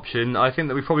an option. I think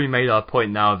that we've probably made our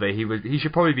point now that he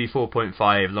should probably be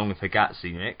 4.5 along with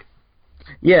Hagazi, Nick.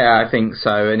 Yeah, I think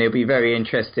so, and it'll be very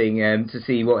interesting to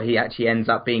see what he actually ends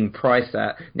up being priced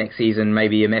at next season.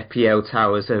 Maybe FPL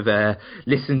Towers have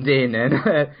listened in,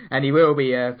 and he will be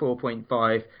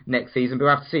 4.5 next season. But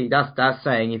we'll have to see. That's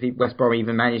saying if West Brom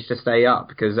even manage to stay up,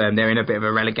 because they're in a bit of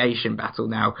a relegation battle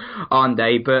now, aren't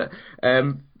they? But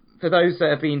for those that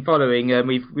have been following,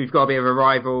 we've got a bit of a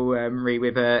rivalry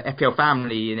with FPL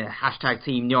Family in a hashtag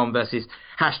Team Nyom versus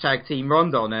hashtag Team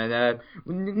Rondon, and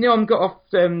Nyom got off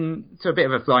to a bit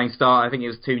of a flying start. I think it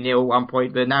was 2-0 at one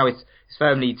point, but now it's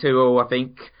firmly 2-2, I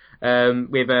think,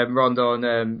 with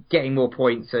Rondon getting more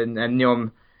points, and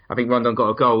Nyom, I think Rondon got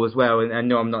a goal as well, and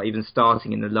Nyom not even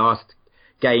starting in the last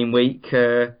game week.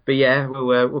 But yeah,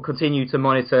 we'll continue to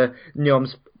monitor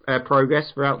Nyom's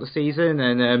progress throughout the season,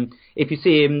 and if you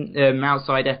see him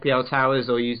outside FPL Towers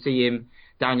or you see him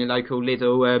down your local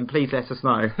Lidl, please let us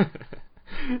know.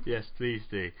 Yes, please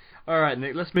do. Alright,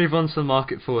 Nick, let's move on to the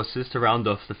market forces to round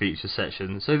off the feature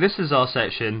section. So this is our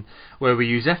section where we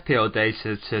use FPL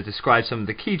data to describe some of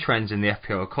the key trends in the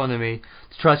FPL economy,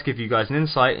 to try to give you guys an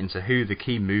insight into who the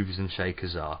key movers and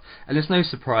shakers are. And it's no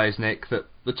surprise, Nick, that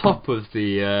the top of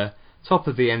the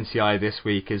NCI this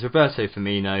week is Roberto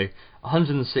Firmino.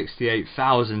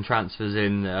 168,000 transfers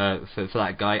in for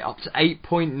that guy, up to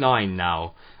 8.9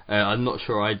 now. I'm not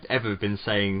sure I'd ever been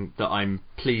saying that I'm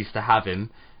pleased to have him,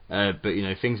 but you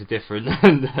know, things are different,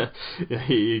 and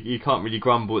you can't really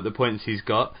grumble at the points he's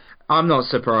got. I'm not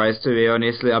surprised, to be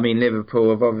honest. I mean, Liverpool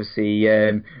have obviously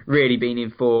really been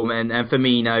in form, and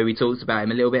Firmino, we talked about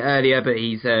him a little bit earlier, but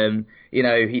he's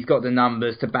he's got the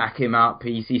numbers to back him up.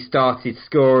 He started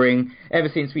scoring ever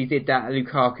since we did that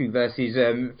Lukaku versus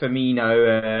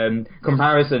Firmino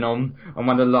comparison on one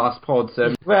of the last pods.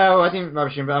 Well, I didn't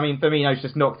rubbish him, but I mean, Firmino's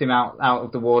just knocked him out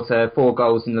of the water. 4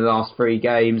 goals in the last 3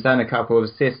 games and a couple of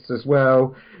assists as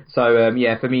well. So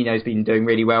Firmino's been doing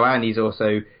really well, and he's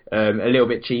also a little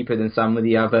bit cheaper than some of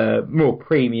the other more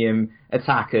premium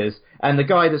attackers. And the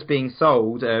guy that's being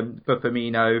sold for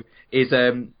Firmino is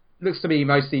looks to be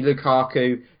mostly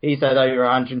Lukaku. He's had over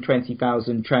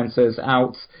 120,000 transfers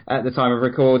out at the time of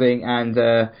recording, and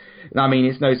I mean,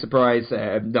 it's no surprise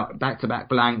back-to-back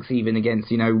blanks, even against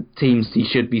teams he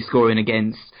should be scoring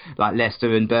against, like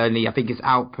Leicester and Burnley. I think his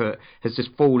output has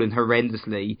just fallen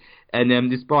horrendously,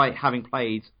 and despite having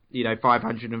played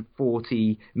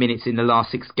 540 minutes in the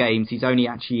last 6 games, he's only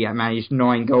actually managed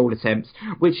 9 goal attempts,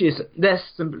 which is less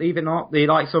than, believe it or not, the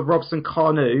likes of Robson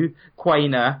Kanu,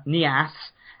 Quainer, Nias,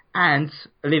 and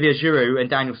Olivier Giroud and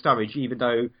Daniel Sturridge, even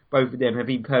though both of them have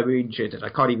been injured. I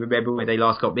can't even remember where they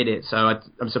last got minutes, so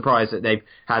I'm surprised that they've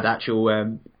had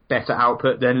actual better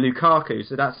output than Lukaku.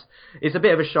 So it's a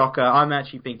bit of a shocker. I'm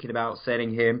actually thinking about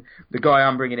selling him. The guy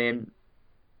I'm bringing in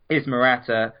is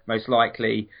Morata, most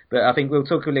likely, but I think we'll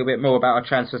talk a little bit more about our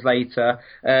transfers later.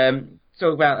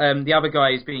 Talk about the other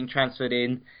guy who's being transferred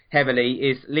in heavily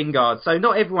is Lingard. So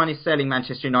not everyone is selling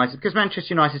Manchester United, because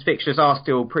Manchester United's fixtures are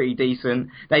still pretty decent.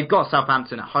 They've got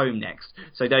Southampton at home next,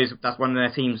 so that's one of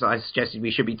their teams that I suggested we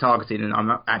should be targeting, and I'm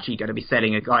not actually going to be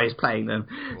selling a guy who's playing them.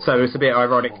 So it's a bit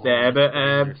ironic there, but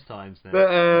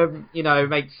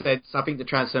makes sense. I think the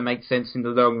transfer makes sense in the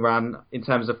long run in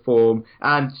terms of form,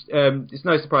 and it's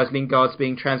no surprise Lingard's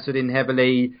being transferred in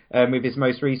heavily with his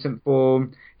most recent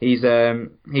form. He's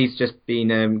just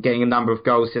been getting a number of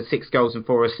goals. He has 6 goals and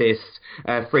 4 assists assists,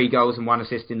 3 goals and 1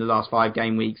 assist in the last 5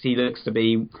 game weeks. He looks to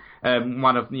be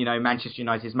one of Manchester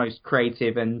United's most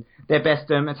creative and their best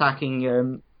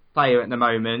attacking player at the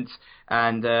moment.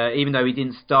 And even though he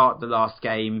didn't start the last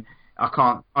game, I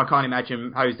can't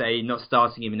imagine Jose not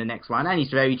starting him in the next one. And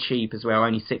he's very cheap as well,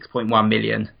 only 6.1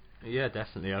 million. Yeah,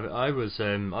 definitely. I was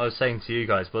saying to you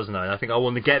guys, wasn't I? And I think I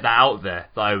want to get that out there,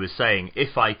 that I was saying,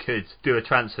 if I could do a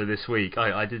transfer this week,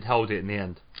 I did hold it in the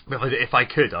end. But if I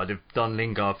could, I'd have done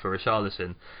Lingard for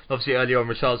Richarlison. Obviously, early on,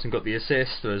 Richarlison got the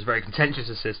assist. It was a very contentious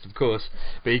assist, of course,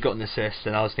 but he got an assist,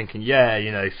 and I was thinking,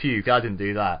 phew, I didn't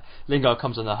do that. Lingard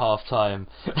comes on the half-time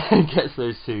and gets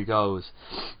those 2 goals.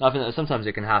 I think that sometimes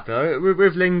it can happen.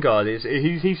 With Lingard,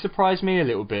 he surprised me a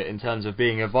little bit in terms of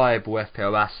being a viable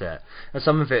FPL asset, and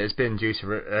some of it has been due to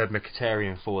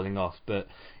Mkhitaryan falling off, but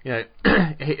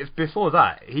before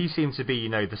that, he seemed to be,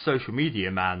 the social media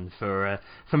man for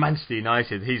Manchester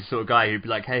United. He's the sort of guy who'd be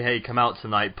like, hey, come out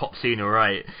tonight, pop scene,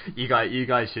 alright. You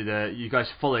guys should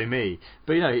follow me.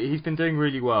 But he's been doing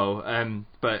really well.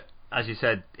 But as you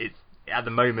said, it's at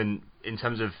the moment, in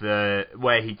terms of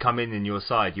where he'd come in your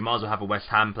side, you might as well have a West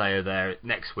Ham player there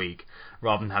next week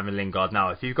rather than having Lingard now.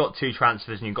 If you've got 2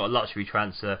 transfers and you've got a luxury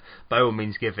transfer, by all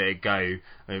means give it a go.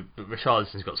 But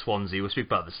Richarlison's got Swansea. We'll speak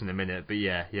about this in a minute. But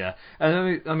yeah.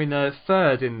 And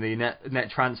third in the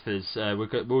net transfers,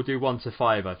 we'll do 1 to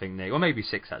 5, I think, Nick, or maybe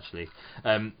 6 actually.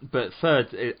 But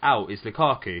third out is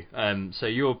Lukaku. So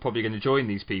you're probably going to join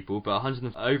these people. But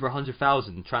over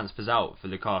 100,000 transfers out for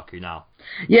Lukaku now.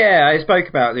 Yeah, I spoke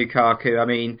about Lukaku. I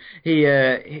mean,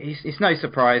 it's no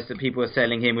surprise that people are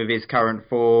selling him with his current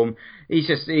form. He's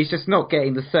just not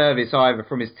getting the service either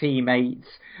from his teammates.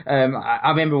 I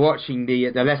remember watching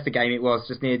the Leicester game. It was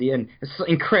just near the end. It's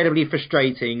incredibly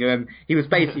frustrating. He was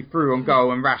basically through on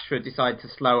goal, and Rashford decided to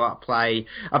slow up play.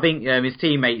 I think his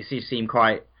teammates seem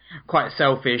quite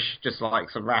selfish, just like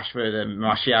some Rashford and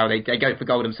Martial. They go for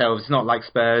goal themselves. It's not like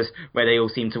Spurs, where they all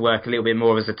seem to work a little bit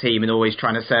more as a team and always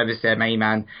trying to service their main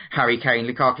man, Harry Kane.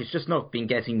 Lukaku's just not been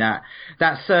getting that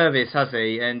service, has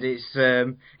he? And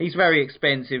he's very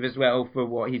expensive as well for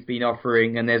what he's been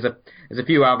offering. And there's a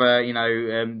few other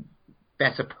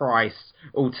better price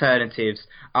alternatives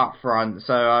up front,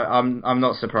 so I'm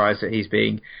not surprised that he's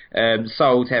being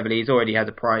sold heavily. He's already had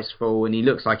a price fall, and he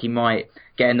looks like he might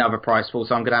get another price fall,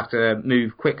 so I'm going to have to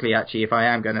move quickly actually if I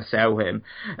am going to sell him.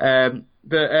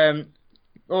 But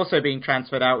also being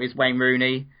transferred out is Wayne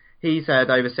Rooney. He's had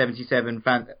over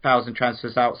 77,000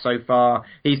 transfers out so far.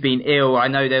 He's been ill. I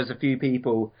know there's a few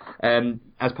people,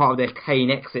 as part of their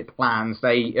Kane exit plans,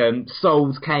 they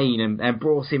sold Kane and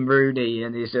brought in Rooney,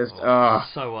 and it's just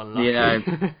so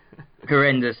unlucky.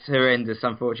 Horrendous,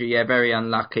 unfortunately. Yeah, very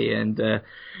unlucky. And,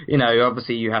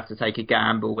 obviously you have to take a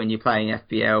gamble when you're playing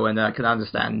FPL, and I can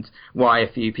understand why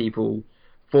a few people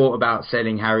thought about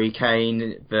selling Harry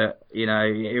Kane, but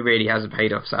it really hasn't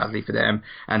paid off, sadly, for them,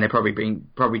 and they're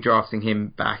probably drafting him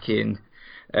back in.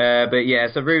 But yeah,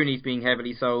 so Rooney's being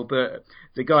heavily sold, but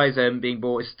the guys being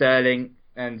bought is Sterling,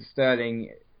 and Sterling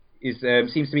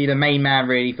seems to be the main man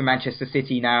really for Manchester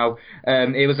City now.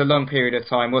 It was a long period of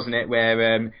time, wasn't it,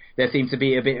 where there seemed to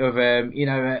be a bit of a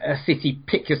City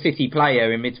pick your City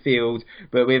player in midfield,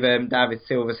 but with David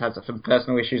Silva's had some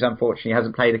personal issues, unfortunately,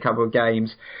 hasn't played a couple of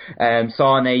games.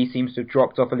 Sane seems to have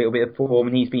dropped off a little bit of form,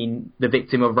 and he's been the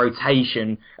victim of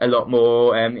rotation a lot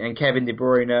more. And Kevin De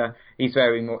Bruyne, he's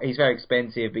very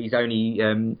expensive, but he's only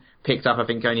picked up, I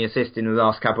think, only assist in the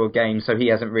last couple of games, so he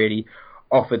hasn't really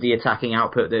offered the attacking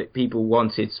output that people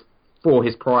wanted for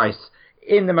his price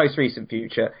in the most recent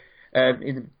future,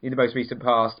 in the most recent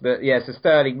past. But yeah, so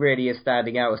Sterling really is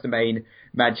standing out as the main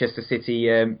Manchester City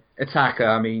attacker.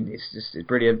 I mean, it's just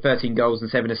brilliant. 13 goals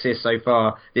and 7 assists so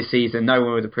far this season. No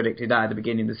one would have predicted that at the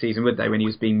beginning of the season, would they, when he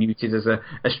was being muted as a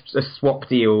swap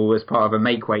deal as part of a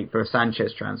make-weight for a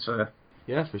Sanchez transfer?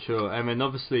 Yeah, for sure. And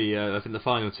obviously, I think the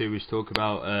final two we should talk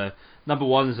about. Number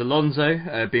one is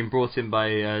Alonso, being brought in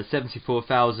by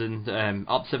 74,000,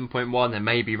 up 7.1, and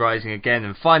maybe rising again,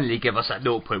 and finally give us that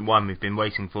 0.1 we've been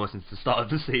waiting for since the start of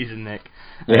the season, Nick.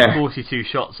 42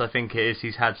 shots, I think it is,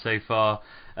 he's had so far.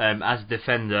 As a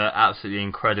defender, absolutely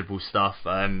incredible stuff.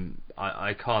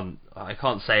 I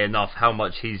can't say enough how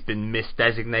much he's been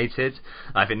misdesignated.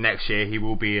 I think next year he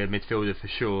will be a midfielder for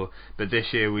sure, but this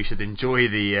year we should enjoy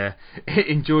the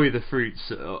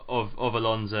fruits of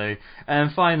Alonso.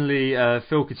 And finally,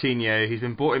 Phil Coutinho. He's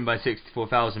been bought in by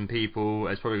 64,000 people.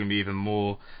 It's probably going to be even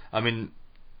more. I mean,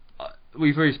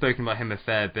 we've already spoken about him a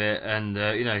fair bit, and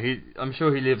I'm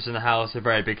sure he lives in a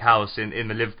very big house in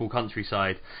the Liverpool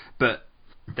countryside, but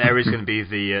there is going to be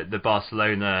the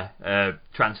Barcelona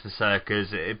transfer circus.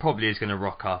 It probably is going to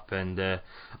rock up, and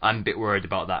I'm a bit worried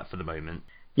about that for the moment.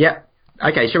 Yep.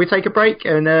 Okay, shall we take a break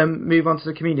and move on to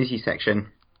the community section?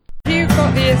 Who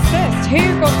got the assist?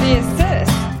 Who got the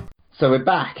assist? So we're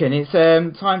back, and it's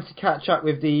time to catch up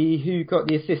with the Who Got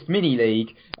the Assist mini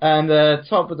league. And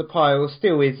top of the pile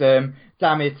still is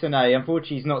Damir Tanay.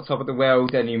 Unfortunately, he's not top of the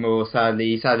world anymore.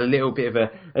 Sadly, he's had a little bit of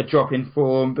a drop in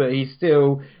form, but he's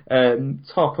still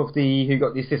top of the Who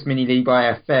Got the Assist mini league by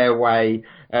a fair way.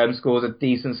 Scores a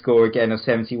decent score again of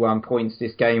 71 points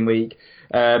this game week.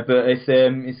 But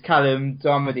it's Callum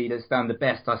Domedy that's done the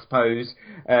best, I suppose,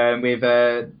 with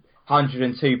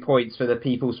 102 points for the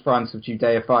People's Front of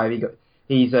Judea 5.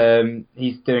 He's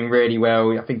doing really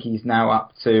well. I think he's now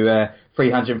up to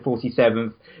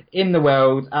 347th in the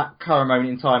world at current moment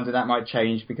in time, and that might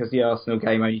change because the Arsenal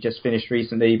game only just finished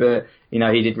recently. But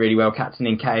he did really well,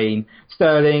 captaining Kane,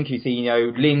 Sterling,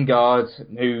 Coutinho, Lingard,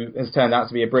 who has turned out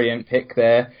to be a brilliant pick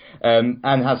there, and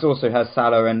has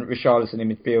Salah and Richarlison in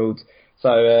midfield. So,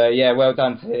 well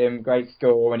done to him. Great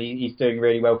score, and he's doing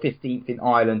really well. 15th in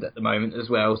Ireland at the moment as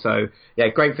well. So,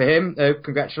 great for him.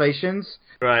 Congratulations.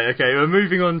 Right, okay. Well,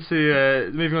 moving on to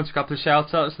a couple of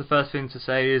shout-outs. The first thing to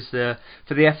say is for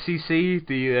the FCC,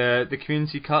 the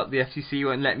Community Cup, the FCC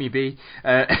won't let me be.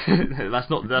 That's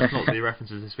not the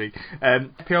references this week.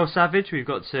 FPL Savage, we've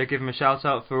got to give him a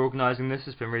shout-out for organising this.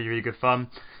 It's been really, really good fun.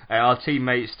 Our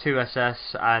teammates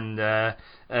 2SS and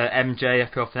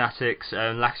MJ, FPL Fanatics,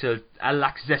 and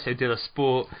Laxesso de la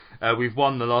Sport. We've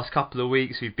won the last couple of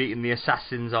weeks. We've beaten the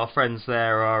Assassins, our friends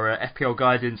there, our FPL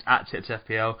Guidance, at Tips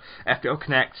FPL, FPL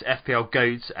Connect, FPL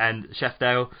Goats, and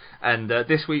Chefdale. And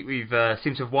this week we've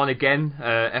seemed to have won again.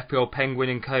 FPL Penguin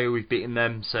and Co. We've beaten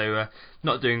them, so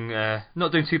not doing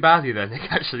too badly there, Nick.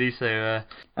 Actually, so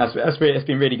it's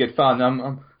been really good fun.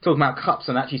 I'm talking about cups.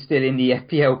 I'm actually still in the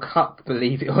FPL Cup,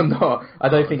 believe it or not. I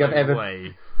don't think I've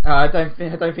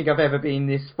ever been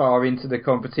this far into the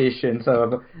competition.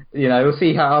 So we'll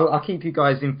see how I'll keep you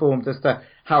guys informed as to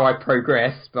how I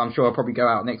progress. But I'm sure I'll probably go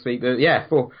out next week. But yeah,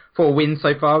 four wins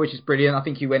so far, which is brilliant. I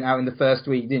think you went out in the first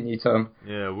week, didn't you, Tom?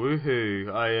 Yeah,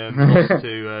 woohoo! I lost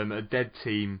to a dead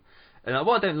team. And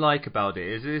what I don't like about it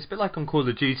is it's a bit like on Call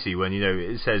of Duty when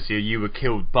it says you were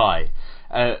killed by.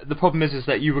 The problem is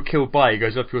that you were killed by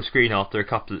goes up your screen after a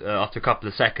couple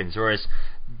of seconds, whereas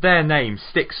their name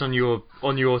sticks on your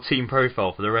team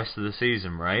profile for the rest of the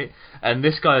season, right? And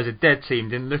this guy as a dead team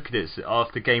didn't look at it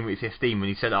after game week 15 when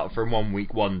he set out for a 1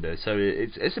 week wonder. So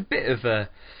it's a bit of a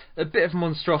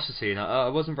monstrosity, and I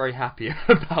wasn't very happy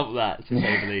about that, to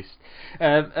say the least.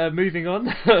 Moving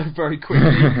on very quickly,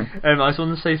 I just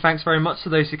want to say thanks very much to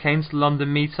those who came to the London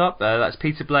meetup. That's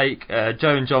Peter Blake,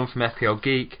 Joe and John from FPL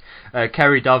Geek,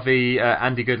 Kerry Dovey,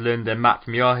 Andy Goodland, and Matt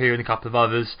from Yahoo, and a couple of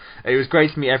others. It was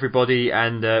great to meet everybody,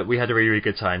 and we had a really, really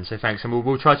good time, so thanks. And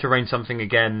we'll try to arrange something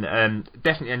again,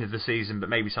 definitely end of the season, but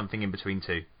maybe something in between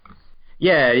too.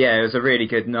 Yeah, it was a really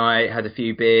good night. Had a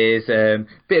few beers,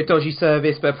 bit of dodgy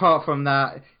service, but apart from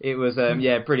that, it was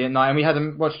brilliant night. And we had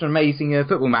watched an amazing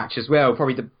football match as well.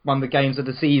 Probably one of the games of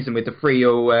the season with the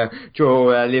 3-3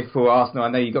 draw Liverpool Arsenal.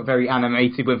 I know you got very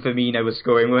animated when Firmino was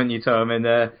scoring, weren't you, Tom?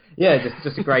 And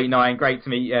just a great night, and great to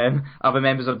meet other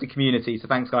members of the community. So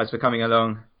thanks, guys, for coming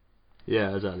along.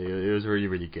 Yeah, exactly. It was really,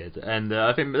 really good. And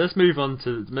I think let's move on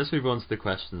to the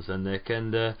questions then, Nick.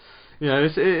 And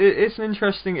it's an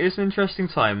interesting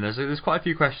time. There's quite a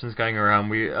few questions going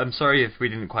around. I'm sorry if we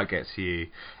didn't quite get to you.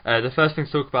 The first thing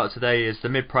to talk about today is the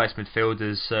mid-price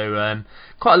midfielders. So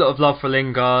quite a lot of love for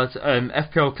Lingard.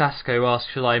 FPL Classico asks,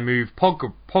 shall I move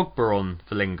Pogba on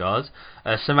for Lingard?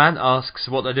 Samant asks,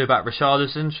 what do I do about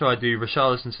Richarlison? Shall I do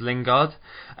Richarlison to Lingard?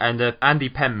 And Andy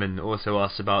Penman also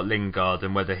asks about Lingard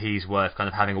and whether he's worth kind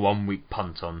of having a 1 week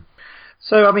punt on.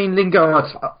 So, I mean,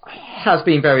 Lingard has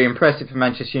been very impressive for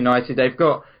Manchester United. They've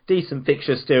got decent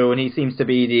fixtures still, and he seems to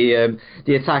be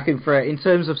the attacking threat. In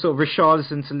terms of sort of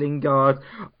Richarlison to Lingard,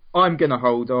 I'm going to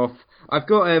hold off. I've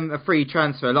got a free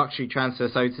transfer, a luxury transfer,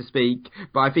 so to speak,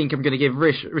 but I think I'm going to give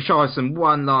Richarlison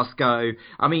one last go.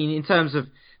 I mean, in terms of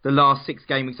the last 6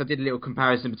 game weeks, I did a little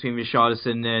comparison between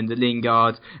Richarlison and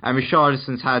Lingard, and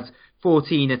Richarlison's had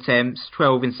 14 attempts,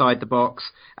 12 inside the box,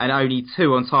 and only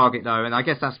 2 on target though. And I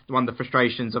guess that's one of the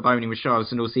frustrations of owning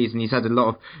Richarlison all season. He's had a lot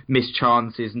of missed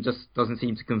chances and just doesn't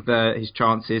seem to convert his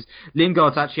chances.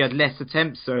 Lingard's actually had less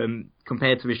attempts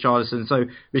compared to Richarlison, so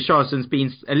Richarlison's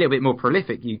been a little bit more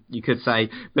prolific, you could say.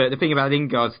 But the thing about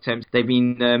Lingard's attempts, they've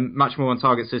been much more on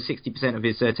target, so 60% of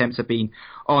his attempts have been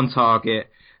on target.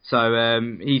 So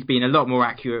he's been a lot more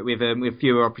accurate with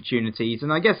fewer opportunities,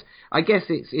 and I guess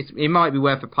it might be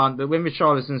worth a punt. But when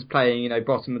Richarlison's playing,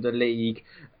 bottom of the league,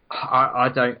 I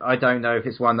don't know if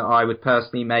it's one that I would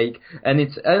personally make, and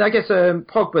I guess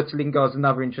Pogba to Lingard's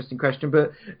another interesting question.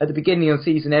 But at the beginning of the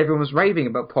season, everyone was raving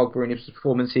about Pogba and his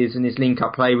performances and his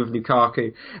link-up play with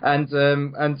Lukaku,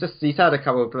 and just he's had a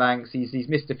couple of blanks, he's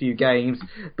missed a few games,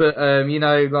 but I'm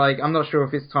not sure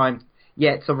if it's time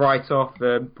yet to write off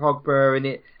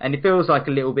Pogba, and it feels like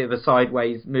a little bit of a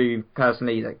sideways move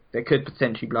personally that could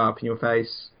potentially blow up in your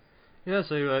face. Yeah,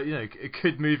 so,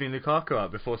 could moving Lukaku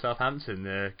out before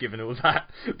Southampton, given all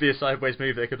that, be a sideways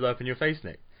move that could blow up in your face,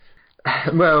 Nick?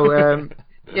 Well,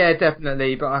 yeah,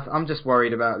 definitely, but I'm just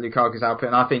worried about Lukaku's output,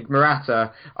 and I think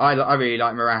Morata, I really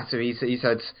like Morata. He's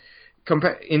had,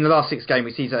 in the last 6 game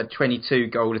weeks, he's had 22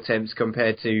 goal attempts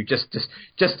compared to just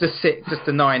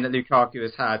the 9 that Lukaku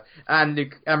has had, and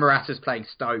Morata's playing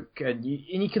Stoke, and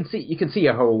you can see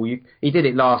a hole. He did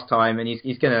it last time, and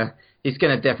he's gonna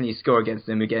definitely score against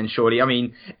them again, surely. I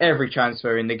mean, every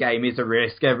transfer in the game is a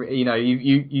risk.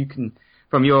 You can,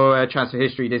 from your transfer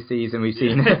history this season, we've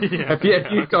seen a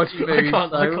few dodgy moves.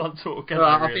 I can't talk.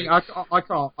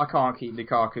 I can't keep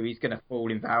Lukaku. He's going to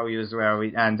fall in value as well.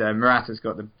 And Morata's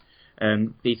got the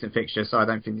decent fixture, so I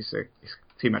don't think it's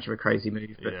too much of a crazy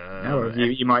move. But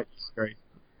you might disagree.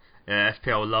 Yeah,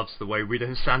 FPL loves the way we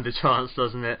don't stand a chance,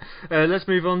 doesn't it? Let's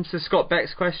move on to Scott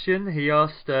Beck's question. He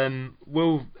asked,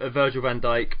 will Virgil van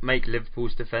Dijk make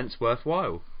Liverpool's defence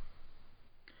worthwhile?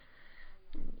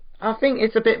 I think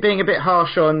it's being a bit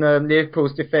harsh on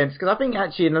Liverpool's defence, because I think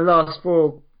actually in the last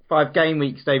 4-5 game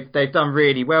weeks they've done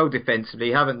really well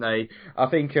defensively, haven't they? I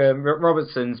think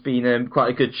Robertson's been quite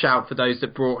a good shout for those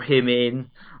that brought him in.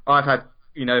 I've had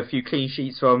a few clean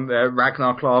sheets from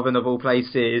Ragnar Klavan of all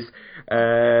places.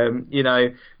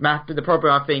 The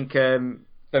problem I think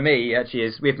for me actually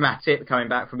is with Matip coming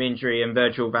back from injury and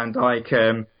Virgil van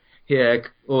Dijk here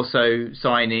also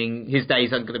signing, his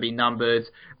days aren't going to be numbered.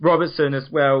 Robertson as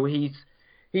well, he's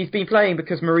been playing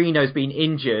because Mourinho's been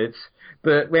injured,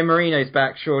 but when Mourinho's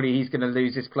back, surely he's going to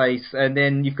lose his place. And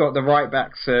then you've got the right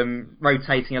backs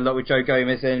rotating a lot with Joe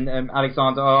Gomez and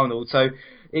Alexander-Arnold. So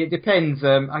it depends.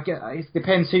 It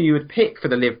depends who you would pick for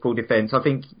the Liverpool defence. I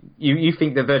think you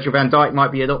think that Virgil van Dijk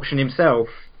might be an option himself.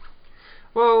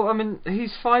 Well, I mean,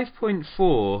 he's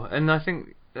 5.4, and I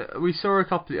think we saw a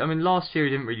couple. I mean, last year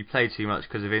he didn't really play too much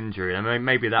because of injury. I mean,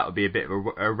 maybe that would be a bit of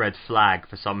a red flag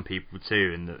for some people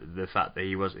too, and the fact that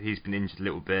he's been injured a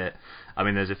little bit. I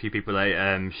mean, there's a few people like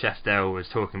Chef Dell was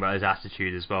talking about his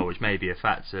attitude as well, which may be a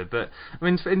factor. But I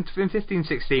mean, in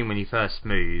 15-16 when he first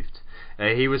moved,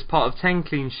 he was part of 10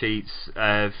 clean sheets,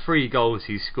 3 goals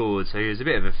he scored, so he was a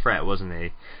bit of a threat, wasn't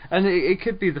he? And it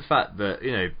could be the fact that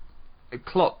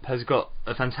Klopp has got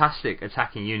a fantastic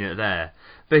attacking unit there,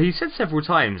 but he said several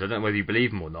times, I don't know whether you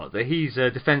believe him or not, that he's a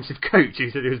defensive coach.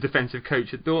 He said he was a defensive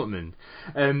coach at Dortmund.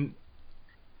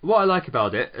 What I like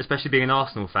about it, especially being an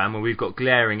Arsenal fan, where we've got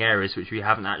glaring errors which we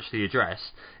haven't actually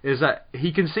addressed, is that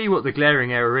he can see what the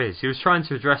glaring error is. He was trying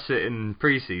to address it in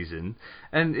pre-season,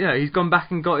 and he's gone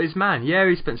back and got his man. Yeah,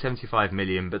 he spent 75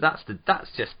 million, but that's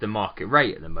just the market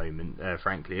rate at the moment.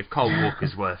 Frankly, if Cole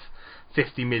Walker's worth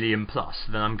 50 million plus,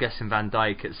 then I'm guessing Van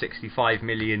Dijk at 65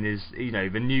 million is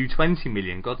the new 20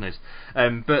 million. God knows.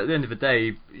 But at the end of the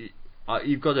day,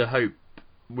 you've got to hope,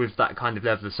 with that kind of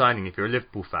level of signing, if you're a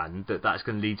Liverpool fan, that's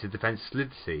going to lead to defensive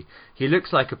solidity. He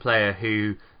looks like a player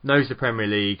who knows the Premier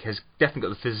League, has definitely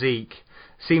got the physique,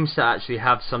 seems to actually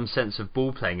have some sense of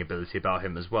ball playing ability about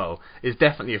him as well, is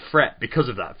definitely a threat because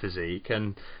of that physique,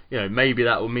 and maybe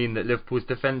that will mean that Liverpool's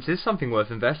defence is something worth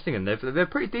investing in. They're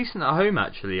pretty decent at home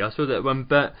actually. I saw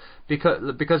that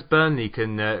because Burnley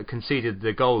conceded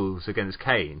the goals against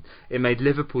Kane, it made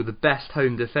Liverpool the best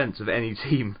home defence of any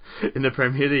team in the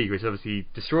Premier League, which obviously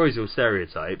destroys all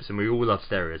stereotypes, and we all love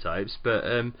stereotypes, but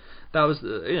that was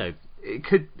It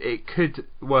could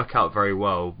work out very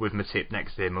well with Matip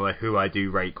next to him, who I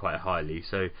do rate quite highly.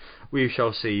 So we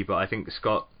shall see. But I think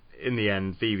Scott, in the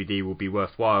end, VVD will be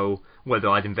worthwhile. Whether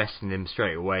I'd invest in him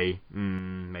straight away,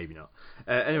 maybe not.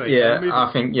 Anyway,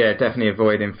 I think definitely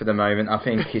avoid him for the moment. I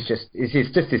think it's just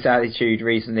his attitude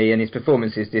recently and his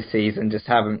performances this season just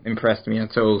haven't impressed me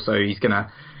at all. So he's gonna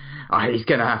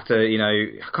have to.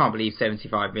 I can't believe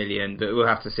 75 million, but we'll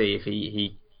have to see if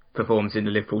he performs in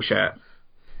the Liverpool shirt.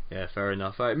 Yeah, fair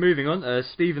enough. All right, moving on.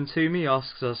 Stephen Toomey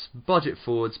asks us, budget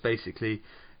forwards, basically,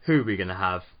 who are we going to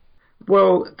have?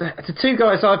 Well, the 2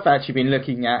 guys I've actually been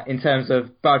looking at in terms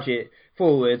of budget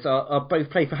forwards are both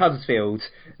play for Huddersfield,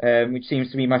 which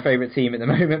seems to be my favourite team at the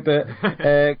moment. But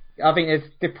I think there's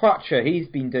Departure. He's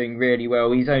been doing really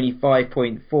well. He's only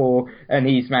 5.4, and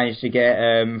he's managed to get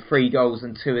 3 goals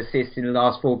and 2 assists in the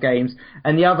last 4 games.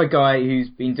 And the other guy who's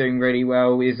been doing really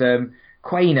well is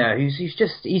Quainer, he's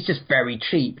just very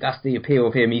cheap. That's the appeal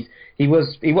of him. He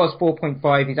was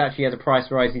 4.5. He's actually had a price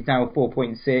rise. He's now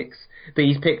 4.6. But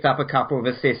he's picked up a couple of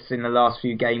assists in the last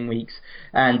few game weeks,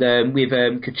 and with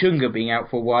Kachunga being out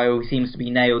for a while, he seems to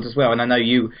be nailed as well. And I know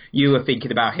you were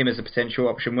thinking about him as a potential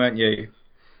option, weren't you?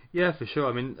 Yeah, for sure.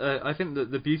 I mean, I think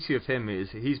that the beauty of him is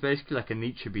he's basically like a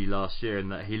Nietzsche last year in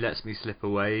that he lets me slip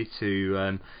away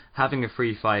to having a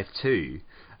 3-5-2.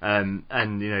 And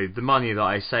the money that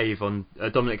I save on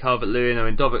Dominic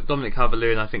Calvert-Lewin, Dominic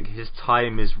Calvert-Lewin, I think his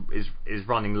time is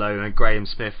running low, and Graham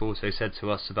Smith also said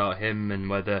to us about him and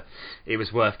whether it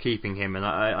was worth keeping him. And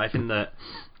I think that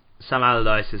Sam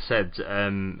Allardyce has said,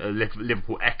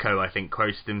 Liverpool Echo, I think,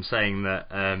 quoted him saying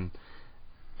that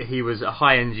he was a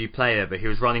high energy player, but he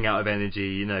was running out of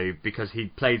energy, because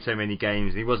he'd played so many games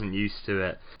and he wasn't used to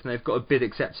it. And they've got a bid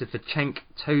accepted for Cenk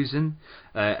Tosun,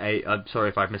 I'm sorry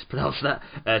if I've mispronounced that,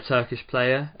 a Turkish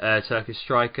player, Turkish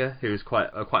striker, who is quite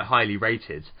highly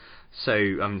rated.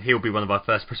 So he'll be one of our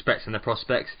first prospects in the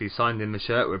prospects if he's signed in the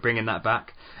shirt. We're bringing that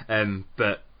back.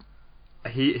 But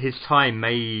his time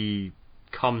may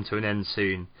come to an end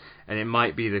soon, and it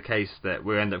might be the case that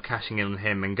we'll end up cashing in on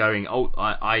him and going.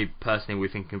 I personally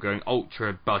would think of going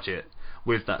ultra budget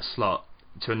with that slot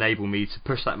to enable me to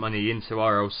push that money into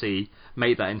RLC,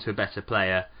 make that into a better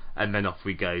player, and then off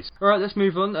we go. Alright, let's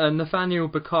move on. Nathaniel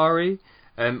Bakari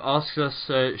asks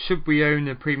us, should we own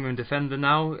a premium defender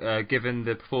now, given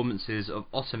the performances of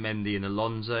Otamendi and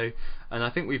Alonso? And I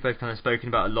think we've both kind of spoken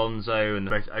about Alonso and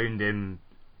both owned him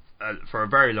for a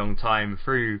very long time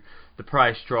through the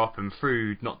price drop and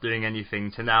through not doing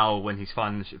anything to now when he's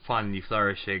finally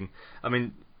flourishing. I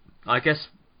mean, I guess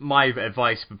my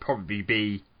advice would probably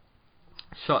be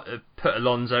put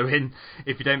Alonso in.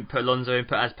 If you don't put Alonso in,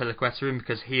 put Azpilicueta in,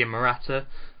 because he and Morata,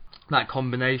 that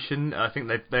combination, I think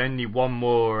they only one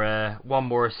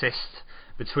more assist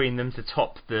between them to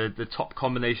top the top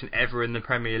combination ever in the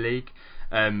Premier League.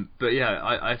 But yeah,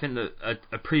 I think that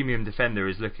a premium defender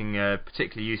is looking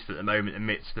particularly useful at the moment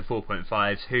amidst the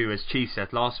 4.5s, who, as Chief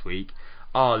said last week,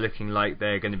 are looking like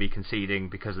they're going to be conceding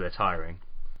because of their tiring.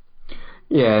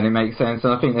 Yeah, and it makes sense.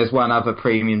 And I think there's one other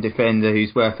premium defender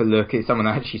who's worth a look. It's someone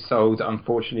that actually sold,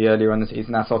 unfortunately, earlier on the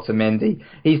season. That's Otamendi.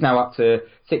 He's now up to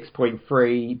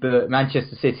 6.3, but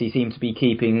Manchester City seem to be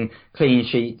keeping clean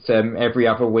sheets every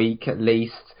other week at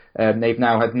least. They've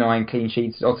now had 9 clean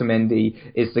sheets.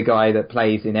 Otamendi is the guy that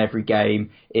plays in every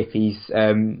game if he's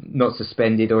not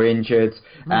suspended or injured,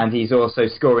 and he's also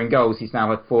scoring goals. He's now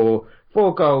had four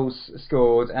goals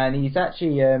scored, and he's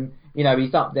actually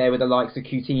he's up there with the likes of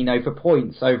Coutinho for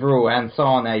points overall, and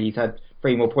Sane. He's had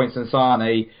 3 more points than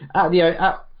Sane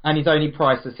and he's only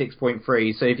priced at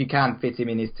 6.3. So if you can fit him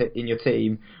in your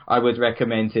team, I would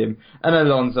recommend him. And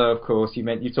Alonso, of course, you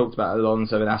talked about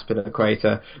Alonso and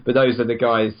Azpilicueta, but those are the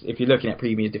guys. If you're looking at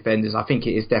premium defenders, I think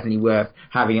it is definitely worth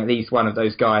having at least one of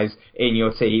those guys in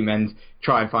your team and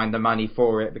try and find the money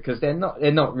for it, because they're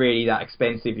not really that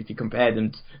expensive if you compare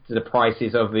them to the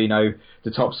prices of the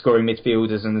top scoring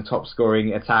midfielders and the top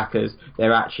scoring attackers.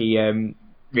 They're actually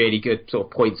really good sort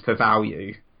of points per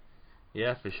value.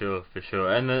 Yeah, for sure.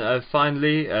 And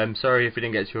finally, sorry if we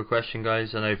didn't get to your question,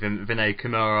 guys. I know Vinay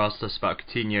Kumar asked us about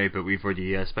Coutinho, but we've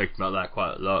already spoken about that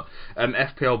quite a lot.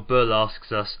 FPL Bull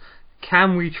asks us,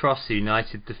 can we trust the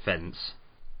United defence?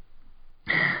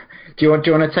 Do you want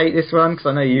to take this one? Because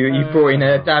I know you brought in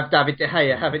David De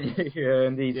Gea, haven't you?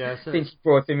 And since you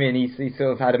brought him in, he's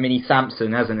sort of had a mini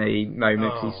Samson, hasn't he?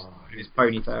 Moments. He's his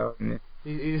ponytail.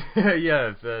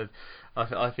 Yeah.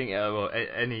 I think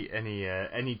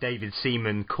any David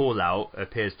Seaman call out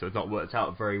appears to have not worked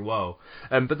out very well.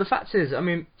 But the fact is, I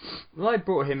mean, when I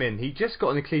brought him in, he just got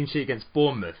on a clean sheet against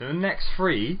Bournemouth, and the next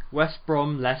 3, West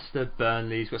Brom, Leicester,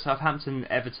 Burnley, he's got Southampton,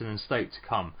 Everton and Stoke to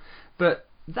come. But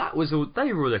that was all.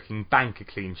 They were all looking banker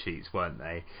clean sheets, weren't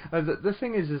they? The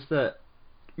thing is that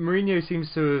Mourinho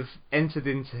seems to have entered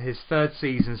into his 3rd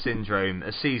season syndrome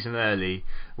a season early,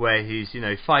 where he's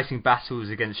fighting battles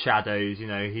against shadows.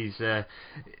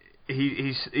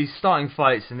 He's starting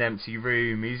fights in an empty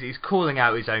room. He's calling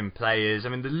out his own players. I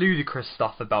mean, the ludicrous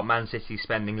stuff about Man City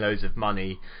spending loads of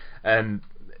money.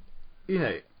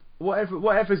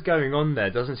 Whatever's going on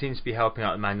there doesn't seem to be helping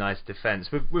out the Man United defence.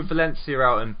 With Valencia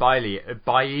out and Bailey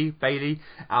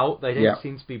out, they don't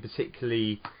seem to be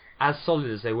particularly as solid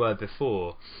as they were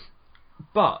before,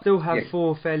 but still have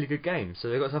 4 fairly good games. So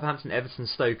they've got Southampton, Everton,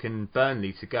 Stoke and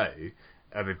Burnley to go.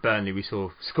 With Burnley we saw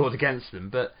scored against them,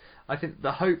 but I think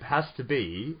the hope has to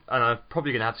be, and I'm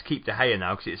probably going to have to keep De Gea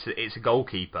now because it's a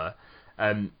goalkeeper,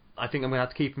 I think I'm going to have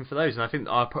to keep him for those. And I think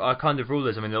our kind of rule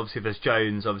is, I mean, obviously there's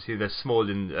Jones, obviously there's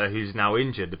Smalling, who's now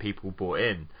injured, the people brought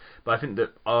in. But I think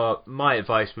that my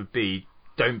advice would be,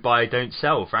 don't buy, don't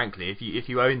sell, frankly. If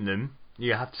you own them,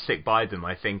 you have to stick by them,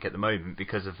 I think, at the moment,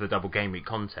 because of the double game week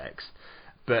context.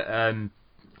 But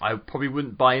I probably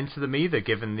wouldn't buy into them either,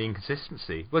 given the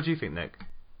inconsistency. What do you think, Nick?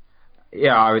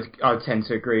 Yeah, I would tend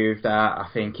to agree with that. I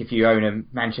think if you own a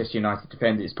Manchester United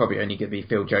defender, it's probably only going to be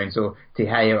Phil Jones or De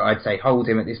Gea. I'd say hold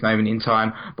him at this moment in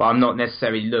time, but I'm not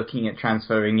necessarily looking at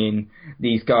transferring in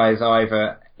these guys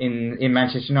either. In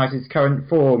Manchester United's current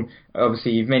form,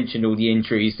 obviously you've mentioned all the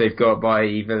injuries they've got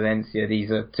by Valencia.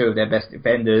 These are two of their best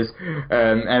defenders,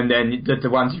 and then the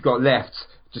ones you've got left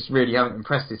just really haven't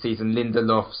impressed this season.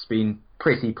 Lindelof's been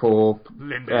pretty poor,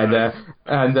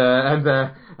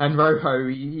 and Rojo,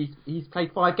 he's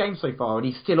played 5 games so far and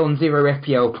he's still on 0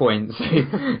 FPL points.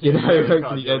 You know,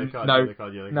 hopefully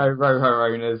no Rojo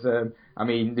owners. I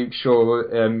mean, Luke Shaw,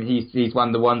 he's one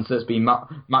of the ones that's been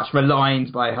much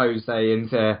maligned by Jose, and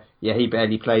he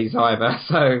barely plays either.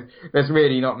 So there's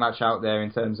really not much out there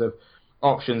in terms of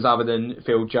options other than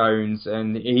Phil Jones,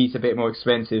 and he's a bit more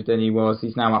expensive than he was.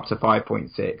 He's now up to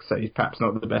 5.6, so he's perhaps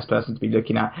not the best person to be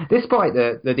looking at, despite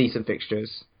the decent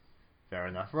fixtures. Fair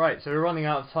enough. Right, so we're running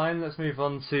out of time. Let's move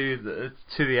on to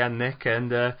the end, Nick,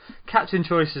 and captain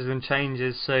choices and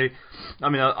changes. So, I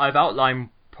mean, I've outlined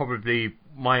probably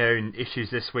my own issues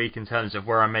this week in terms of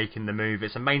where I'm making the move.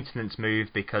 It's a maintenance move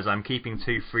because I'm keeping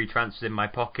 2 free transfers in my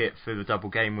pocket for the double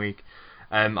game week.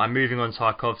 I'm moving on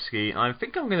Tarkovsky, and I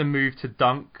think I'm going to move to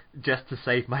Dunk just to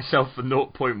save myself for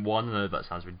 0.1. I know that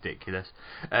sounds ridiculous,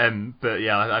 but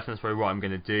yeah, I think that's probably what I'm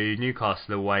going to do.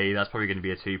 Newcastle away, that's probably going to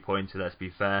be a 2-pointer, let's be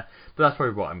fair, but that's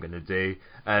probably what I'm going to do.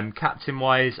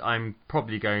 Captain-wise, I'm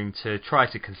probably going to try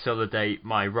to consolidate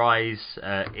my rise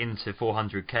into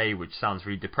 400k, which sounds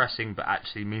really depressing, but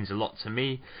actually means a lot to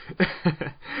me,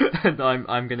 and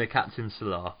I'm going to captain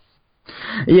Salah.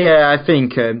 Yeah, I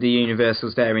think the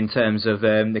universal's there in terms of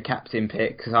the captain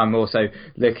pick, because I'm also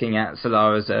looking at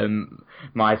Salah as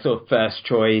my sort of first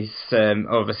choice.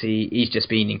 Obviously, he's just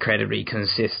been incredibly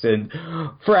consistent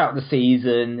throughout the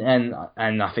season, and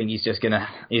I think you're just gonna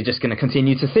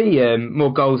continue to see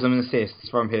more goals and assists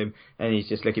from him, and he's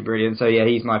just looking brilliant. So yeah,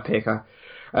 he's my picker.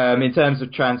 In terms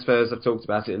of transfers, I've talked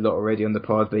about it a lot already on the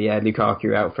pod, but yeah,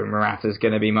 Lukaku out for Morata is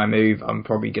going to be my move. I'm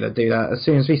probably going to do that as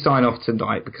soon as we sign off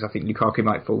tonight, because I think Lukaku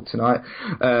might fall tonight.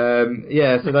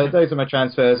 So those are my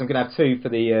transfers. I'm going to have 2 for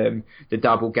the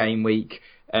double game week,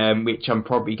 which I'm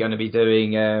probably going to be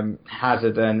doing.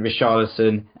 Hazard and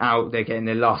Richarlison out. They're getting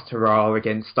their last hurrah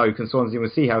against Stoke and Swansea. We'll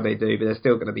see how they do, but they're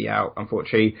still going to be out,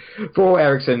 unfortunately, for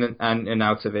Eriksen and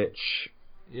Arnautovic.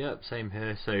 Yep, same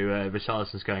here. So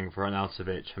Richarlison's going for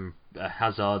Arnautovic, and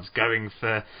Hazard's going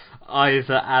for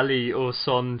either Ali or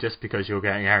Son, just because you're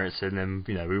getting Eriksen, and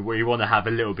you know we want to have a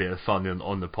little bit of fun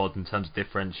on the pod in terms of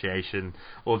differentiation.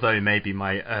 Although maybe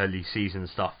my early season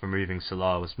stuff removing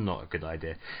Salah was not a good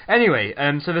idea. Anyway,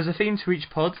 so there's a theme to each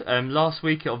pod. Last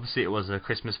week, obviously, it was a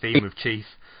Christmas theme with Chief,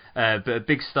 but a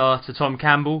big star to Tom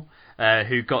Campbell,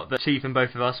 who got the Chief and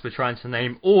both of us were trying to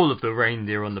name all of the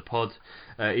reindeer on the pod.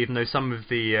 Even though some of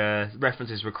the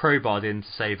references were crowbarred in, to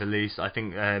say the least, I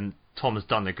think Tom has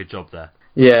done a good job there.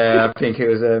 Yeah, I think it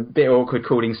was a bit awkward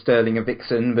calling Sterling a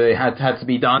vixen, but it had to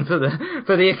be done for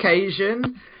the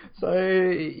occasion. So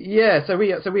yeah, so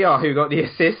we are Who Got the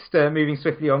Assist. Moving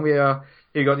swiftly on, we are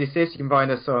Who Got the Assist. You can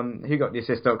find us on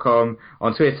whogottheassist.com,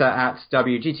 on Twitter at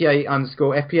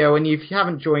WGTA_FPL, and if you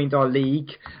haven't joined our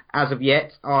league as of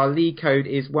yet, our league code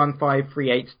is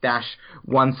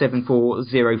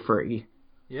 1538-17403.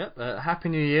 Yep, Happy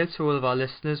New Year to all of our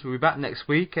listeners. We'll be back next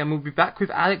week, and we'll be back with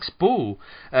Alex Ball,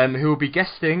 who will be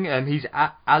guesting. He's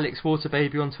at Alex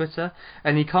Waterbaby on Twitter,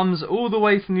 and he comes all the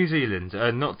way from New Zealand,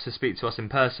 not to speak to us in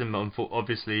person, but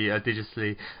obviously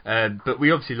digitally. But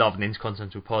we obviously love an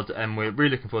intercontinental pod, and we're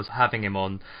really looking forward to having him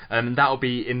on. That will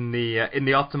be in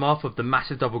the aftermath of the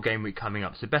massive double game week coming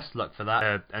up. So best of luck for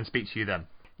that, and speak to you then.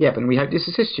 Yep, and we hope this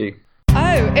assists you.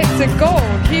 Oh, it's a goal.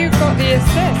 Who got the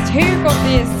assist? Who got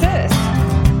the assist?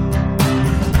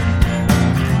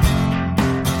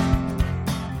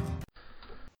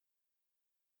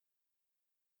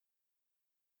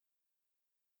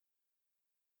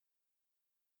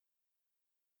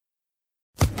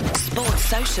 Sports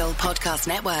Social Podcast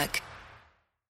Network.